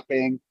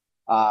trapping,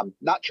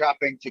 not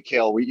trapping to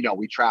kill.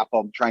 We trap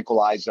them,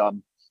 tranquilize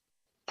them,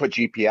 put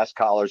GPS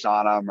collars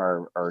on them,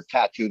 or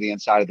tattoo the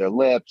inside of their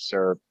lips,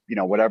 or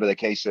whatever the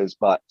case is.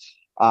 But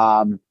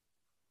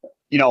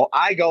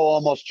I go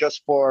almost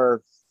just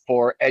for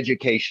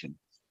education.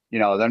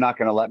 They're not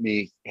going to let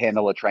me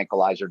handle a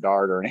tranquilizer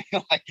dart or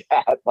anything like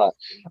that, but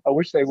I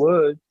wish they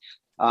would.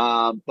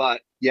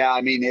 But yeah,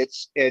 I mean,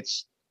 it's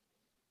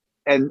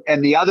and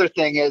the other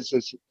thing is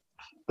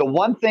the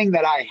one thing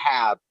that I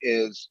have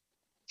is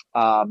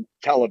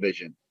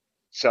television.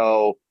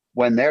 So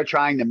when they're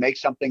trying to make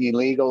something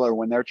illegal, or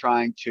when they're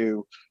trying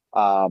to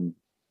ban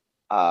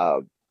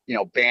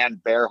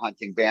bear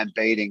hunting, ban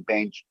baiting,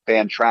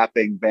 ban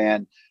trapping,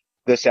 ban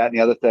this, that, and the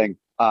other thing,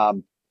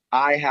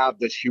 I have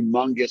this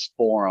humongous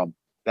forum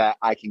that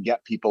I can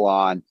get people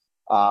on.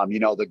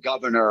 The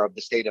governor of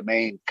the state of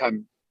Maine,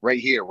 come right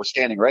here. We're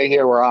standing right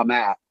here where I'm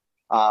at.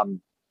 I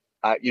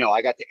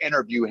got to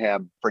interview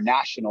him for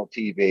national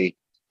TV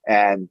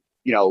and,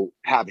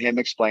 have him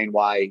explain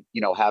why,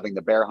 having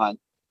the bear hunt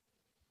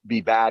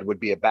be bad would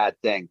be a bad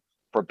thing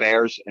for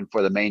bears and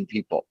for the Maine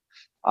people.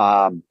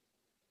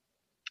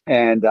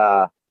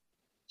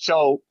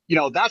 So,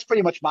 that's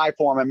pretty much my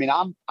form. I mean,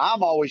 I'm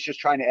always just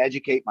trying to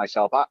educate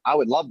myself. I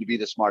would love to be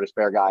the smartest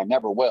bear guy. I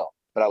never will,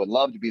 but I would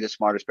love to be the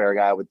smartest bear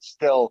guy. I would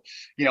still,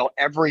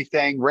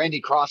 everything.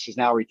 Randy Cross is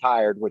now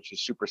retired, which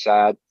is super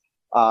sad.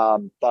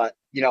 But,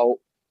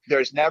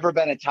 there's never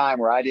been a time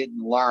where I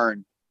didn't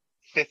learn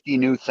 50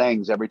 new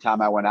things every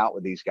time I went out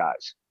with these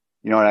guys.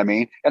 You know what I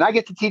mean? And I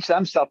get to teach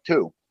them stuff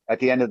too at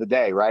the end of the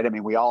day, right? I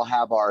mean, we all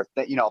have our,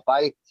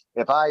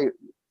 if I,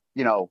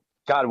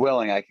 God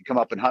willing, I could come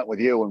up and hunt with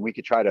you and we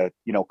could try to,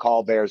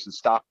 call bears and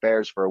stalk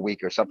bears for a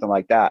week or something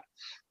like that.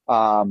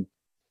 I'm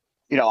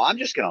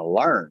just going to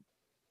learn.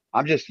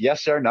 I'm just,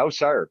 yes, sir, no,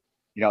 sir.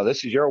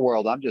 This is your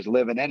world. I'm just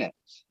living in it.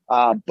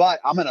 But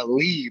I'm going to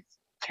leave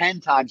 10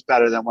 times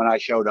better than when I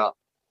showed up.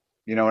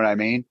 You know what I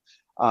mean?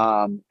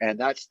 And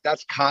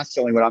that's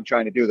constantly what I'm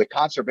trying to do. The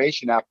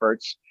conservation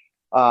efforts,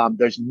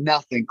 there's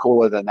nothing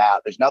cooler than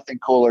that. There's nothing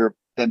cooler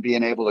than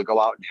being able to go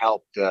out and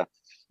help to,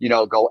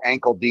 go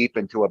ankle deep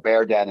into a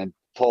bear den and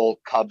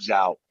pull cubs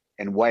out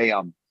and weigh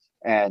them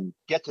and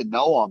get to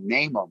know them,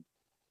 name them,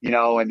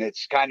 and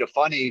it's kind of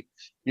funny,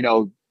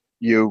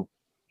 you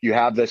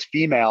have this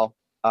female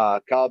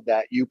cub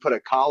that you put a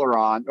collar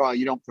on. Well,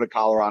 you don't put a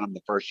collar on them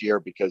the first year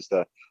because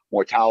the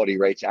mortality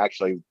rate's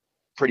actually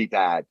pretty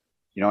bad.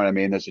 You know what I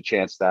mean? There's a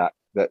chance that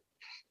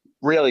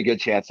really good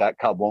chance that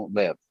cub won't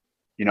live,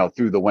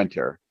 through the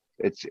winter.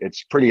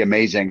 It's pretty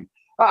amazing.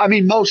 I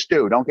mean, most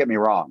do, don't get me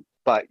wrong,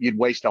 but you'd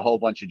waste a whole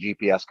bunch of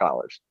GPS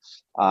collars.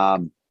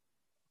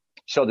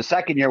 So the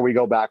second year we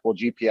go back, we'll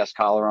GPS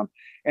collar them.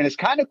 And it's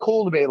kind of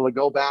cool to be able to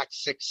go back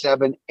 6,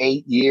 7,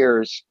 8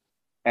 years.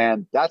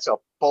 And that's a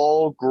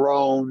full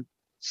grown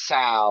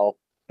sow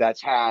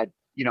that's had,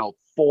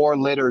 4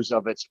 litters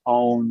of its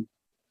own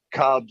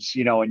cubs,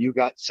 and you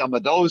got some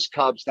of those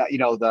cubs that,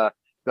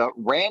 the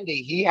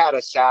Randy, he had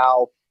a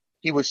sow.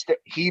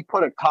 He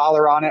put a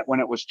collar on it when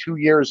it was 2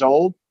 years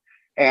old,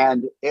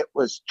 and it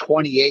was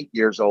 28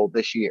 years old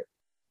this year.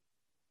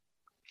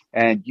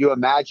 And you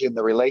imagine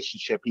the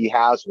relationship he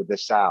has with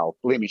this sow.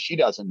 Believe me, she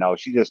doesn't know.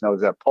 She just knows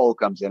that pole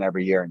comes in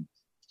every year and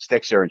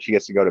sticks her and she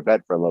gets to go to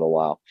bed for a little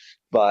while.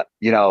 But,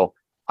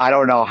 I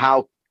don't know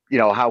how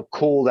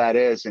cool that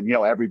is. And,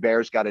 every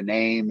bear's got a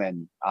name,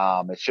 and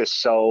it's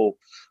just so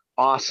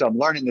awesome.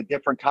 Learning the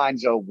different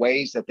kinds of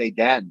ways that they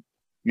den.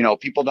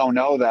 People don't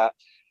know that,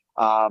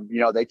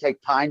 they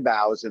take pine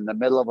boughs in the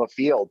middle of a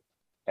field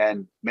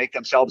and make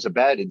themselves a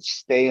bed and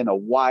stay in a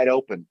wide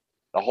open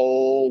the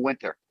whole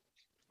winter.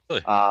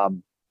 Really?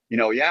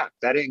 Yeah,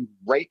 bedding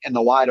right in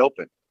the wide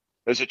open.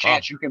 There's a Wow.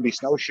 chance you can be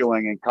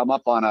snowshoeing and come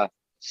up on a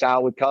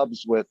sow with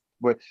cubs with,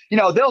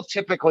 they'll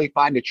typically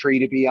find a tree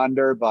to be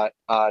under, but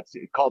it's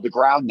called the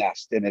ground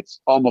nest. And it's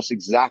almost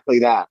exactly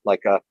that,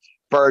 like a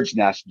bird's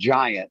nest,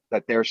 giant,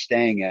 that they're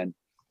staying in.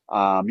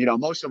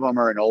 Most of them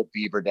are in old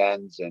beaver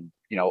dens and,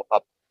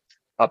 up,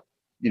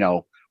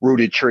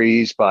 rooted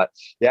trees. But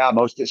yeah,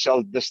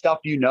 so the stuff,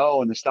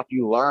 and the stuff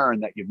you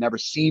learn that you've never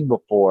seen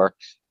before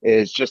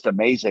is just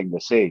amazing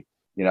to see,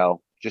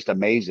 just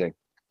amazing.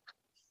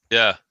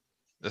 Yeah,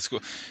 that's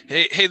cool.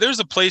 Hey, there's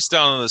a place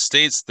down in the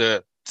States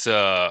that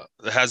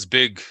has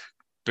big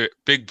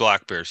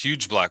black bears,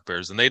 huge black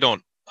bears, and they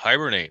don't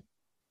hibernate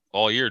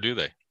all year, do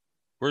they?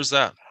 Where's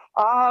that?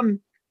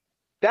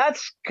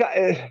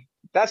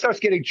 That starts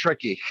getting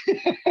tricky.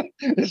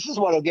 This is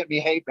what'll get me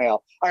hate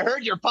mail. I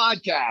heard your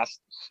podcast.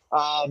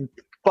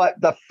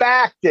 But the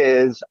fact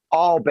is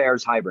all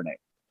bears hibernate,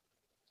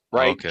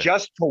 right? Okay.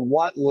 Just to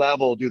what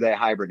level do they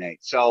hibernate?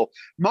 So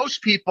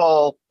most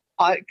people,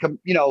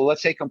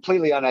 let's say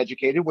completely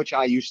uneducated, which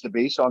I used to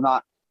be. So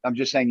I'm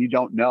just saying you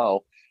don't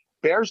know.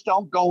 Bears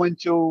don't go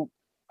into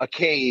a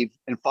cave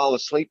and fall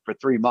asleep for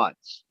 3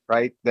 months,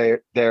 right?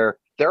 They're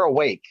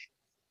awake,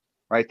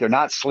 right? They're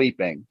not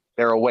sleeping.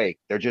 They're awake.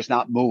 They're just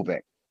not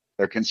moving.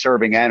 They're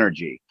conserving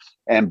energy.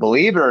 And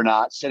believe it or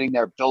not, sitting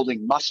there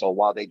building muscle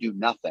while they do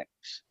nothing.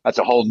 That's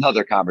a whole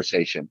nother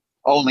conversation.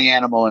 Only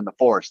animal in the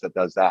forest that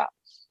does that.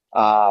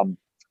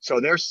 So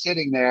they're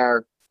sitting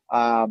there,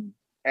 and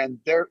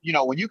they're,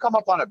 when you come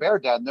up on a bear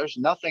den, there's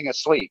nothing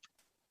asleep.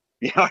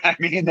 You know what I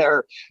mean?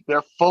 They're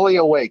fully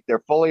awake.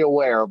 They're fully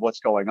aware of what's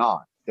going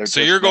on.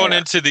 So you're going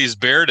into these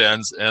bear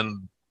dens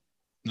and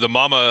the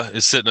mama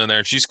is sitting in there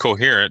and she's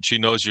coherent. She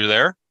knows you're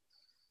there.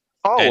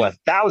 Oh,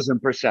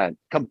 1,000%.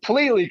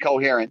 Completely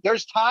coherent.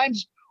 There's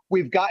times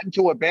we've gotten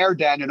to a bear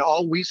den and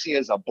all we see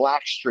is a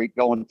black streak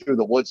going through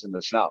the woods in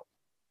the snow.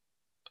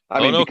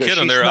 No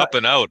kidding. They're up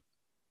and out.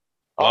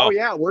 Wow. Oh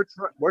yeah.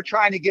 We're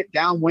trying to get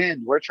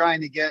downwind. We're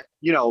trying to get,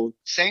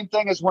 same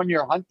thing as when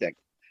you're hunting,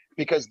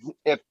 because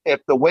if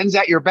the wind's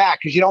at your back,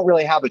 because you don't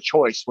really have a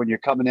choice when you're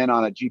coming in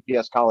on a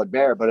GPS collared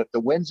bear, but if the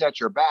wind's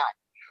at your back,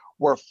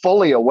 we're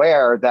fully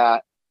aware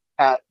that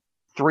at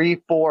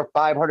 300, 400,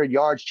 500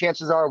 yards,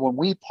 chances are when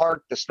we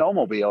park the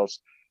snowmobiles,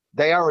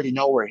 they already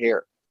know we're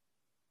here,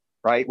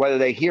 right? Whether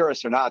they hear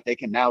us or not, they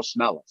can now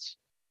smell us.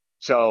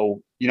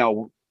 So,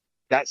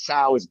 that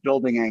sow is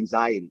building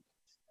anxiety.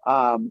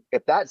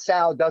 If that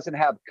sow doesn't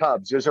have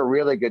cubs, there's a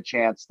really good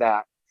chance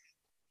that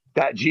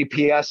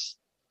GPS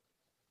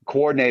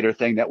coordinator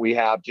thing that we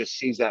have just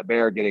sees that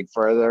bear getting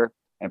further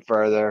and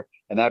further,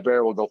 and that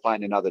bear will go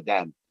find another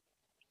den.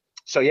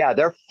 So yeah,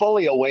 they're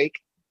fully awake.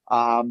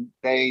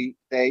 They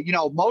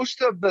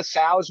most of the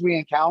sows we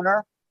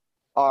encounter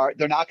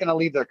they're not going to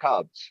leave their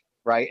cubs,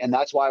 right? And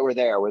that's why we're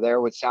there. We're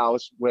there with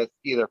sows with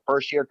either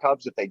first year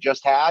cubs that they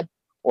just had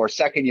or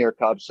second year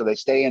cubs. So they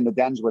stay in the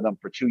dens with them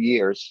for 2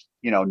 years,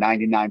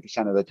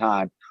 99% of the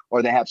time,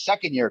 or they have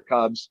second year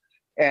cubs.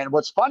 And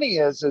what's funny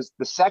is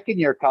the second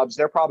year cubs,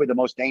 they're probably the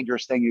most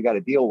dangerous thing you got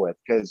to deal with,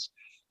 because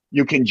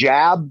you can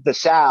jab the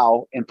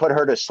sow and put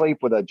her to sleep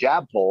with a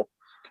jab pole.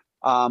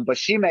 But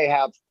she may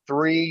have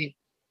 3,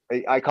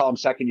 I call them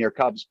second year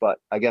cubs, but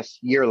I guess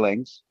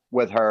yearlings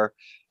with her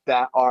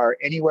that are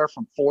anywhere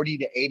from 40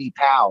 to 80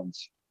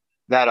 pounds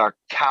that are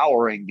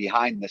cowering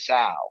behind the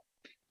sow.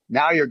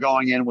 Now you're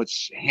going in with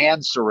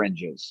hand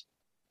syringes.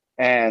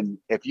 And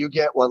if you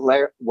get what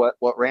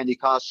Randy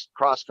Cross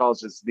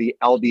calls is the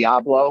El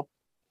Diablo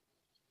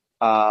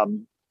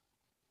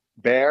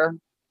bear,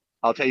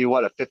 I'll tell you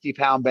what, a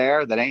 50-pound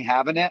bear that ain't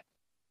having it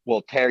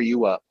will tear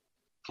you up,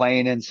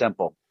 plain and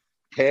simple.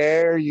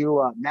 Tear you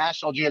up.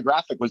 National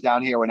Geographic was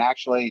down here when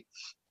actually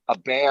a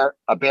bear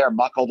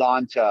muckled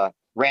onto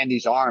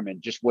Randy's arm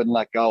and just wouldn't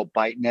let go,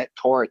 biting it,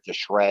 tore it to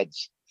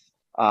shreds.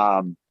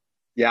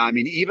 Yeah, I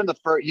mean, even the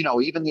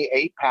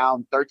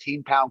 8-pound,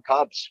 13-pound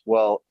cubs,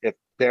 well, if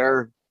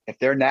they're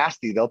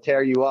nasty, they'll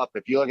tear you up.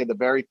 If you look at the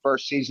very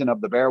first season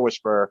of the Bear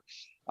Whisperer,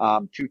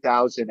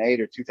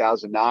 2008 or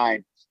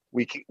 2009,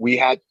 we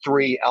had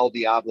 3 El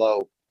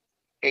Diablo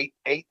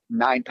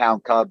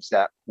 9-pound cubs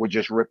that would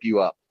just rip you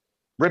up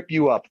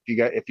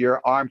if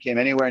your arm came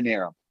anywhere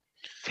near them,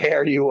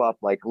 tear you up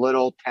like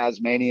little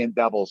Tasmanian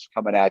devils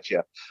coming at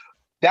you.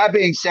 That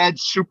being said,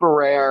 super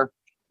rare.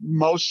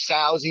 Most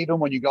sows, even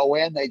when you go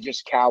in, they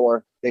just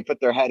cower. They put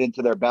their head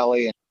into their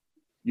belly and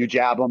you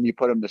jab them, you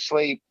put them to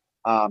sleep.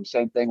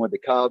 Same thing with the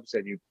cubs,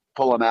 and you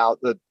pull them out.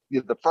 The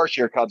first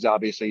year cubs,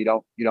 obviously, you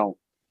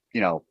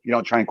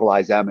don't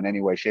tranquilize them in any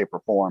way, shape,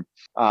 or form.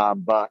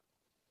 But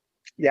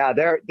yeah,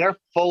 they're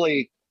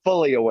fully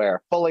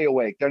aware, fully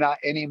awake. They're not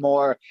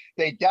anymore.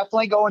 They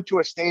definitely go into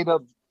a state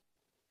of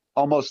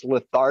almost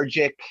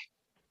lethargic,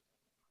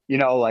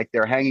 like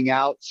they're hanging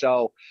out.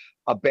 So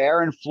a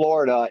bear in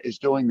Florida is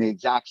doing the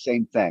exact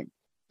same thing.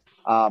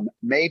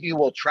 maybe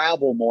will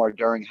travel more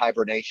during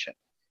hibernation,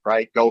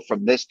 right? Go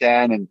from this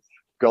den and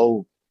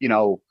go,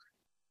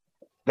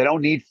 they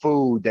don't need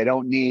food. They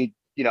don't need,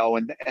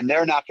 and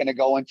they're not going to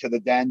go into the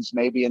dens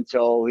maybe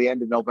until the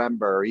end of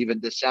November or even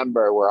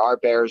December, where our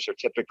bears are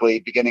typically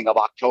beginning of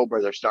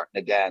October, they're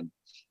starting to den.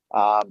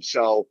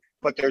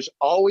 But there's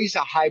always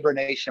a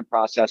hibernation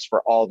process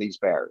for all these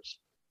bears,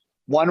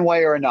 one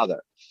way or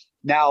another.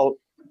 Now,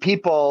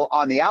 people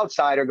on the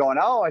outside are going,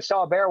 oh, I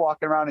saw a bear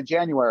walking around in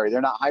January.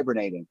 They're not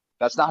hibernating.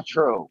 That's not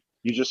true.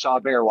 You just saw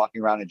a bear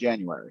walking around in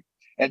January.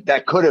 And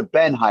that could have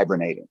been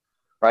hibernating,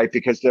 right?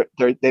 Because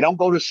they don't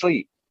go to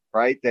sleep,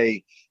 right?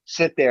 They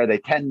sit there, they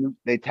tend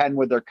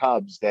with their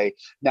cubs.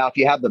 Now, if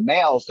you have the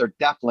males, they're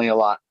definitely a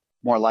lot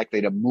more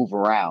likely to move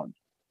around.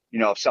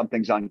 If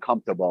something's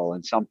uncomfortable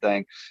and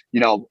something,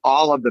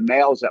 all of the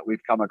males that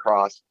we've come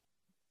across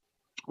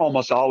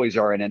almost always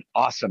are in an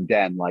awesome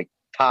den like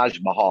Taj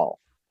Mahal,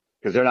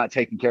 because they're not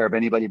taking care of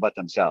anybody but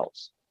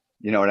themselves.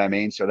 You know what I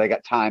mean? So they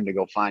got time to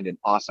go find an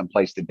awesome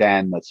place to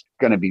den that's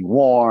going to be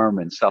warm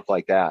and stuff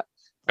like that.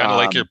 Kind of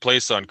like your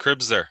place on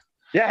Cribs there.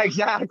 Yeah,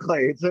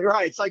 exactly. It's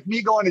right. It's like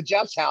me going to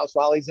Jeff's house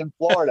while he's in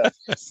Florida.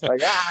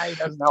 Like, he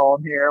doesn't know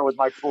I'm here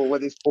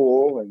with his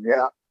pool, and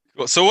yeah.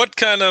 So what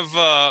kind of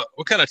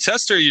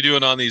test are you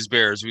doing on these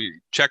bears? We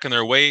checking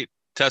their weight,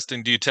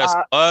 testing. Do you test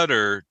blood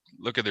or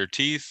look at their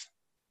teeth?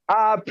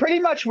 Pretty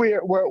much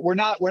we're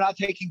not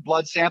taking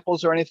blood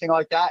samples or anything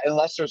like that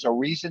unless there's a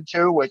reason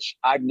to, which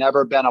I've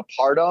never been a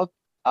part of.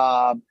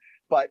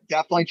 But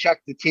definitely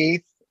check the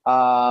teeth.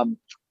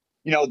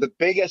 The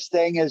biggest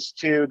thing is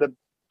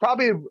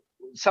probably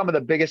some of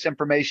the biggest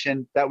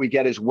information that we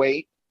get is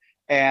weight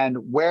and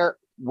where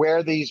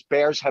these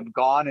bears have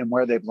gone and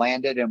where they've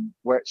landed and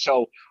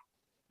so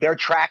they're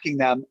tracking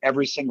them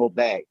every single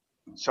day.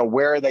 So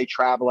where are they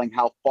traveling?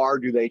 How far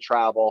do they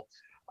travel?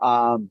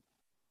 And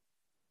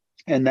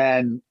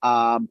then,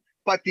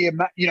 but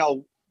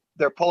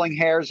they're pulling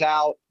hairs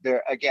out.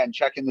 They're again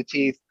checking the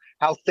teeth,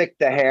 how thick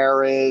the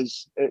hair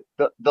is.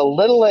 The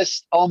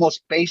littlest,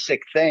 almost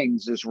basic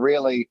things is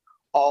really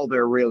all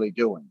they're really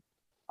doing.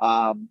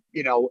 And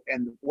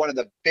one of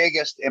the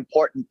biggest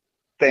important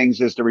things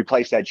is to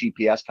replace that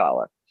GPS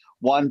collar.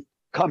 One,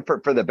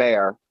 comfort for the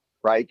bear,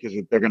 right? Because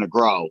they're going to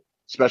grow,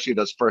 especially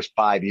those first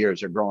 5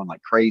 years, they're growing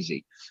like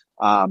crazy.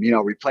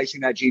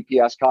 Replacing that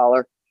GPS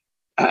collar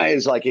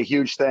is like a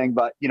huge thing,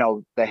 but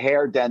the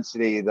hair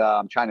density,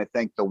 I'm trying to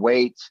think the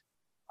weight.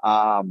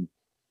 I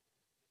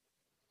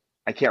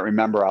can't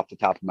remember off the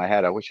top of my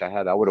head. I wish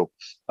I would have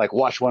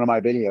watched one of my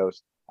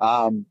videos.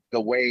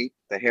 The weight,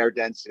 the hair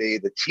density,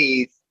 the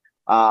teeth,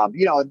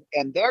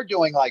 and they're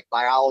doing like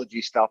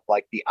biology stuff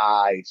like the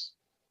eyes,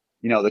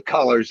 the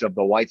colors of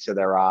the whites of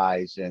their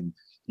eyes and,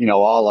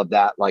 all of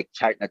that like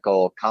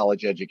technical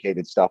college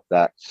educated stuff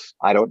that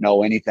I don't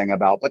know anything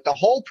about, but the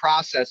whole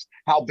process,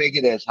 how big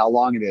it is, how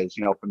long it is,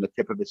 from the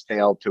tip of his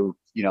tail to,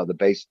 the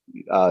base,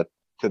 to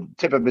the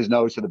tip of his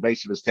nose to the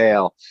base of his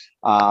tail,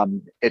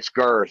 its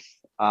girth,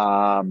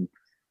 all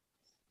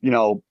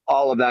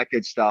of that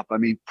good stuff. I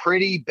mean,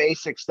 pretty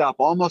basic stuff,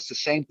 almost the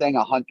same thing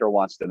a hunter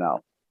wants to know,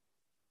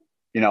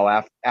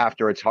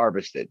 after it's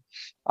harvested.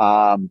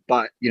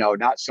 But,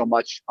 not so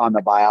much on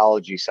the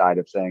biology side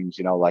of things,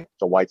 like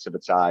the whites of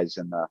its eyes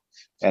and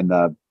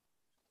the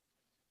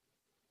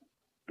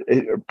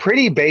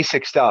pretty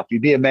basic stuff.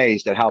 You'd be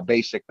amazed at how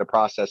basic the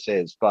process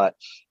is, but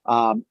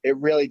it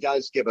really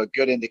does give a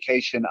good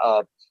indication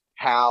of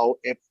how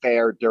it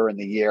fared during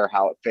the year,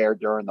 how it fared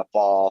during the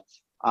fall.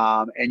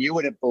 And you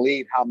wouldn't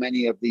believe how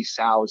many of these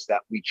sows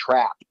that we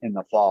trap in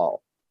the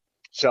fall.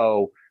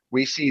 So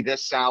we see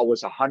this sow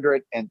was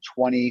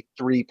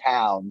 123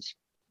 pounds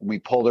when we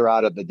pulled her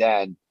out of the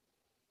den,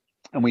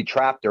 and we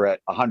trapped her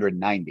at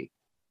 190.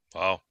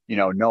 Wow.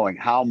 Knowing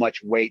how much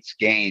weight's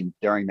gained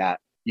during that,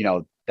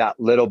 that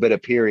little bit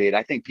of period.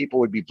 I think people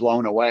would be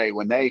blown away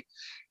when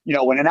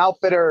when an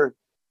outfitter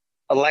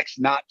elects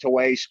not to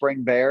weigh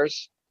spring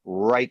bears,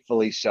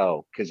 rightfully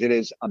so, because it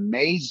is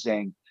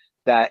amazing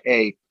that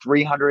a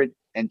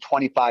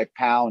 325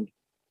 pound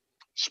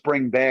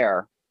spring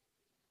bear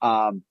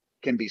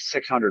can be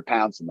 600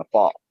 pounds in the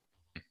fall.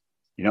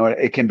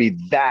 It can be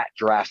that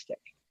drastic.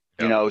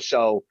 Yep.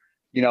 So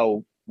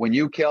when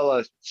you kill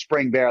a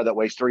spring bear that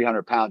weighs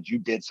 300 pounds, you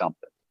did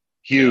something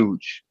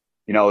huge.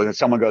 If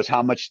someone goes,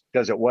 how much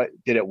did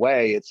it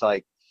weigh? It's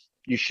like,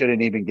 you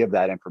shouldn't even give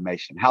that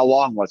information. How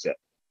long was it?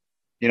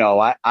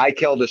 I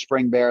killed a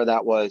spring bear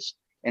that was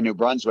in New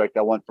Brunswick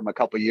that went from a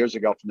couple of years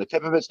ago from the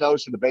tip of its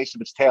nose to the base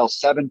of its tail,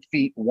 7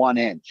 feet 1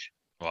 inch.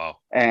 Wow.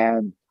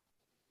 And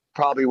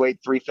probably weighed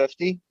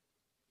 350.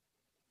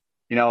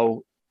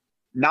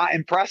 Not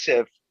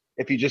impressive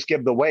if you just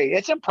give the weight.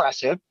 It's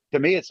impressive. To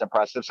me, it's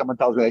impressive. Someone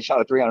tells me they shot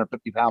a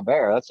 350 pound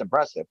bear. That's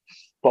impressive.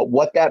 But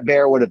what that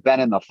bear would have been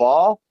in the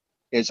fall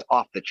is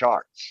off the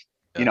charts.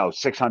 Yeah.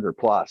 600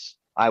 plus,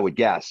 I would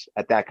guess,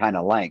 at that kind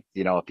of length.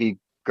 If he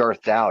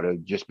girthed out, it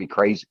would just be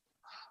crazy.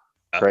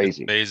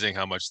 Crazy. It's amazing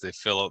how much they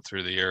fill out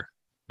through the year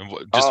and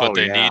what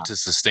they need to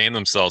sustain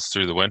themselves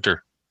through the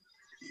winter.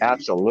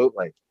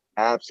 Absolutely.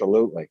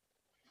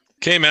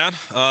 Okay, man.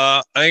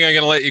 I think I'm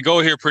gonna let you go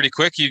here pretty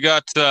quick. You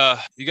got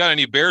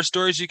any bear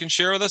stories you can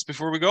share with us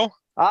before we go?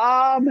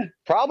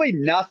 Probably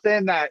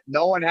nothing that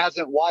no one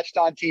hasn't watched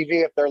on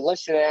TV. If they're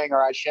listening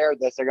or I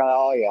shared this, they're going,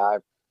 oh yeah,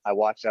 I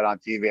watched that on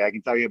TV. I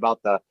can tell you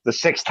about the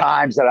 6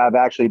 times that I've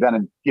actually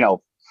been,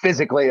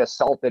 physically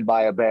assaulted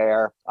by a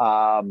bear.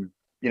 And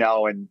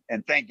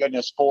thank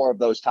goodness 4 of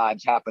those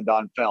times happened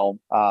on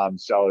film.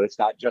 So it's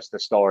not just a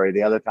story.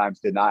 The other times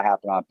did not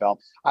happen on film.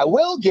 I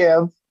will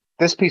give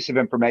this piece of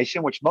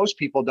information, which most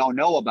people don't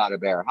know about a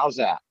bear. How's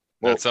that?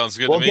 That sounds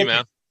good to me,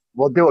 man.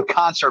 We'll do a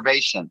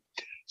conservation.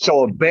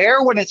 So a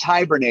bear, when it's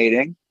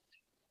hibernating,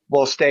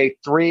 will stay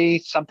 3,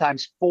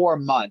 sometimes 4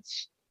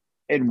 months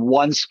in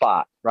one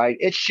spot, right?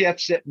 It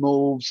shifts, it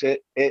moves,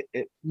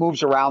 it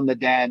moves around the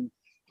den.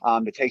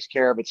 It takes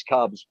care of its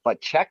cubs.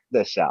 But check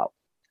this out.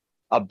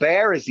 A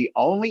bear is the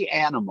only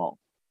animal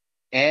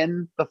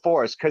in the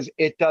forest, because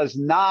it does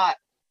not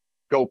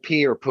go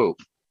pee or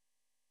poop.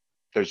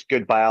 There's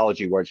good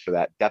biology words for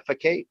that.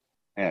 Defecate.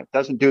 And it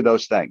doesn't do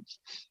those things,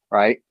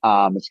 right?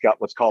 It's got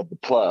what's called the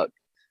plug.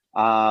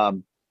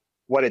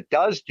 What it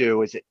does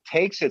do is it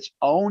takes its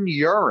own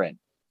urine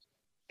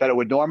that it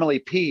would normally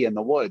pee in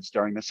the woods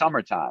during the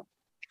summertime,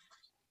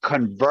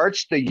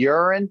 converts the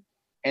urine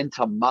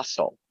into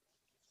muscle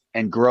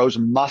and grows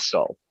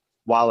muscle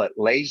while it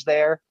lays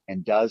there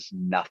and does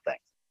nothing.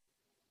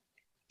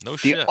 No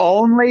shit. The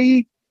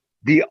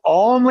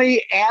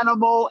only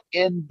animal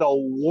in the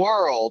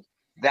world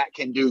that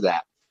can do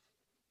that.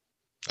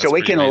 That's so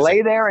it can amazing.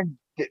 lay there, and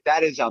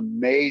that is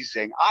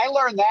amazing. I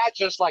learned that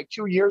just like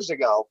 2 years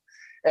ago.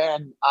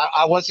 And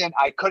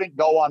I couldn't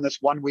go on this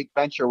 1-week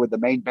venture with the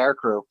Maine Bear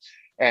Crew.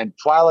 And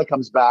Twyla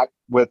comes back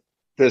with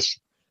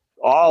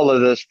all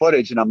of this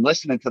footage, and I'm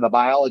listening to the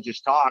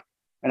biologist talk.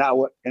 And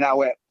I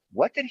went,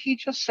 what did he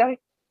just say?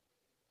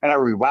 And I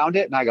rewound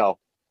it and I go,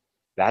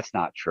 that's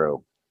not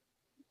true.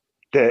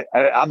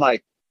 I'm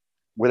like,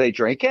 were they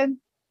drinking?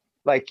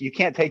 Like, you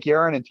can't take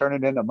urine and turn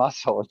it into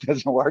muscle. It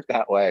doesn't work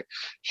that way.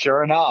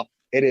 Sure enough,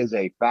 it is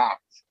a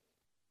fact.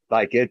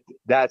 Like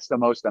that's the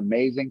most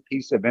amazing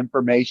piece of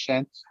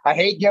information. I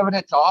hate giving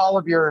it to all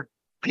of your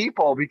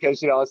people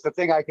because, it's the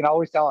thing I can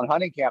always tell in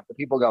hunting camp that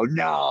people go,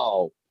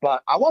 no,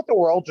 but I want the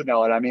world to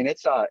know it. I mean,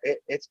 it's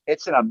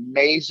an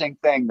amazing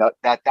thing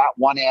that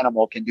one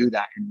animal can do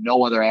that and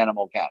no other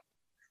animal can.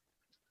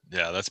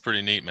 Yeah, that's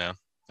pretty neat, man.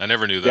 I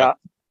never knew that. Yeah,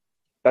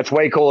 that's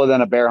way cooler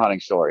than a bear hunting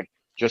story.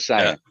 Just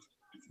saying. Yeah.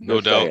 No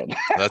doubt.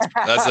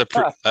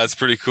 That's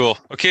pretty cool.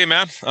 Okay,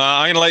 man.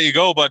 I'm gonna let you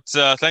go, but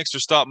thanks for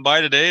stopping by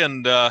today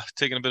and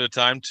taking a bit of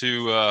time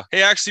to.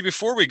 Hey, actually,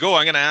 before we go,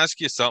 I'm gonna ask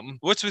you something.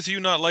 What's with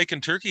you not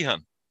liking turkey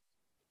hunting?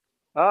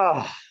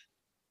 Oh,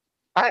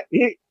 I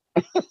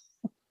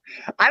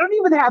don't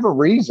even have a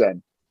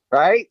reason,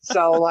 right?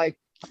 So like,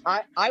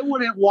 I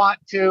wouldn't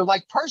want to,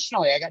 like,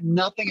 personally, I got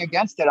nothing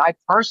against it. I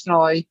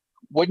personally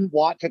wouldn't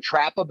want to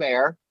trap a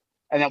bear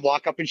and then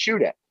walk up and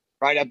shoot it.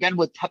 Right. I've been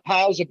with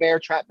piles of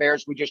trap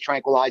bears. We just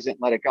tranquilize it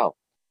and let it go.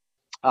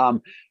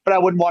 But I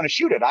wouldn't want to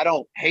shoot it. I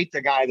don't hate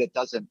the guy that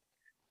doesn't.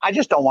 I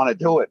just don't want to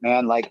do it,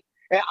 man. Like,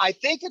 I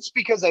think it's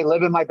because they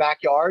live in my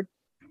backyard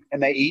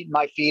and they eat in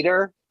my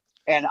feeder.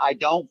 And I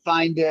don't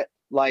find it,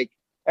 like,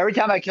 every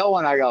time I kill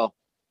one, I go,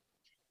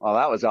 well,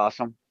 that was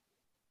awesome.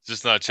 It's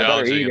just not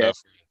challenging enough.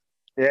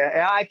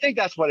 Yeah, I think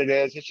that's what it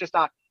is. It's just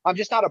not. I'm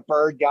just not a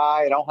bird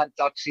guy. I don't hunt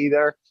ducks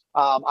either.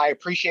 I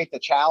appreciate the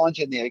challenge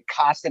and the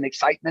constant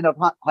excitement of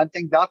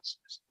hunting ducks.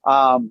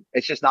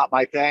 It's just not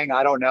my thing.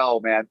 I don't know,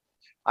 man.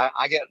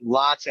 I get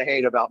lots of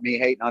hate about me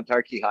hating on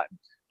turkey hunting.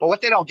 But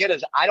what they don't get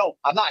is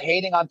I'm not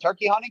hating on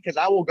turkey hunting because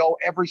I will go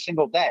every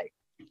single day.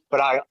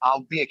 But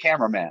I'll be a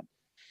cameraman.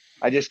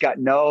 I just got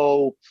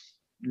no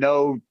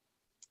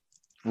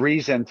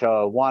reason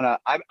to want to.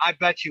 I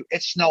bet you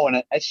it's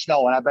snowing. It's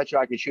snowing. I bet you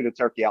I could shoot a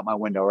turkey out my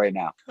window right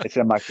now. It's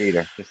in my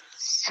feeder.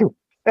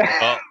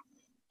 Well,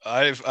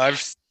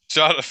 I've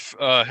shot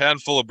a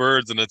handful of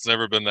birds and it's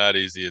never been that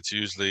easy. It's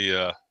usually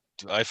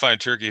I find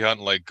turkey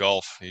hunting like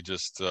golf. You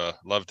just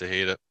love to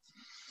hate it.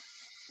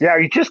 Yeah,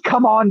 you just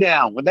come on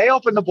down. When they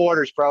open the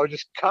borders, bro,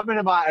 just come into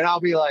and I'll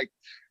be like,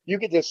 you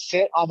can just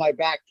sit on my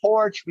back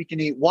porch. We can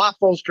eat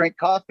waffles, drink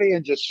coffee,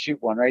 and just shoot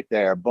one right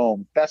there.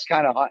 Boom. Best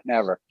kind of hunting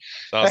ever.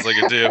 Sounds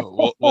like a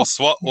deal. We'll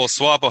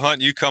swap a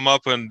hunt. You come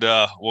up and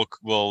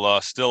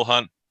we'll still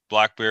hunt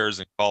black bears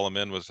and call them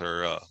in with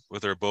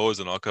our bows,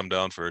 and I'll come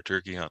down for a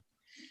turkey hunt.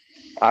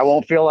 I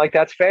won't feel like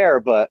that's fair,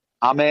 but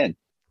I'm in.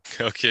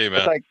 Okay, man.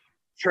 It's like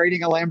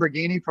trading a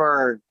Lamborghini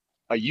for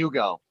a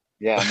Yugo.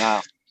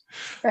 Yeah,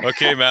 no.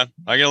 Okay, man.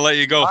 I'm going to let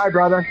you go. All right,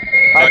 brother.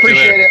 Talk I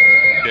appreciate it.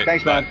 Okay,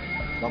 Thanks, bye.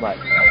 man. Bye-bye.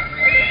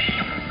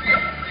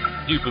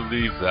 Can you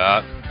believe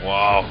that?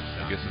 Wow.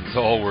 I guess it's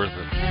all worth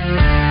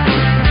it.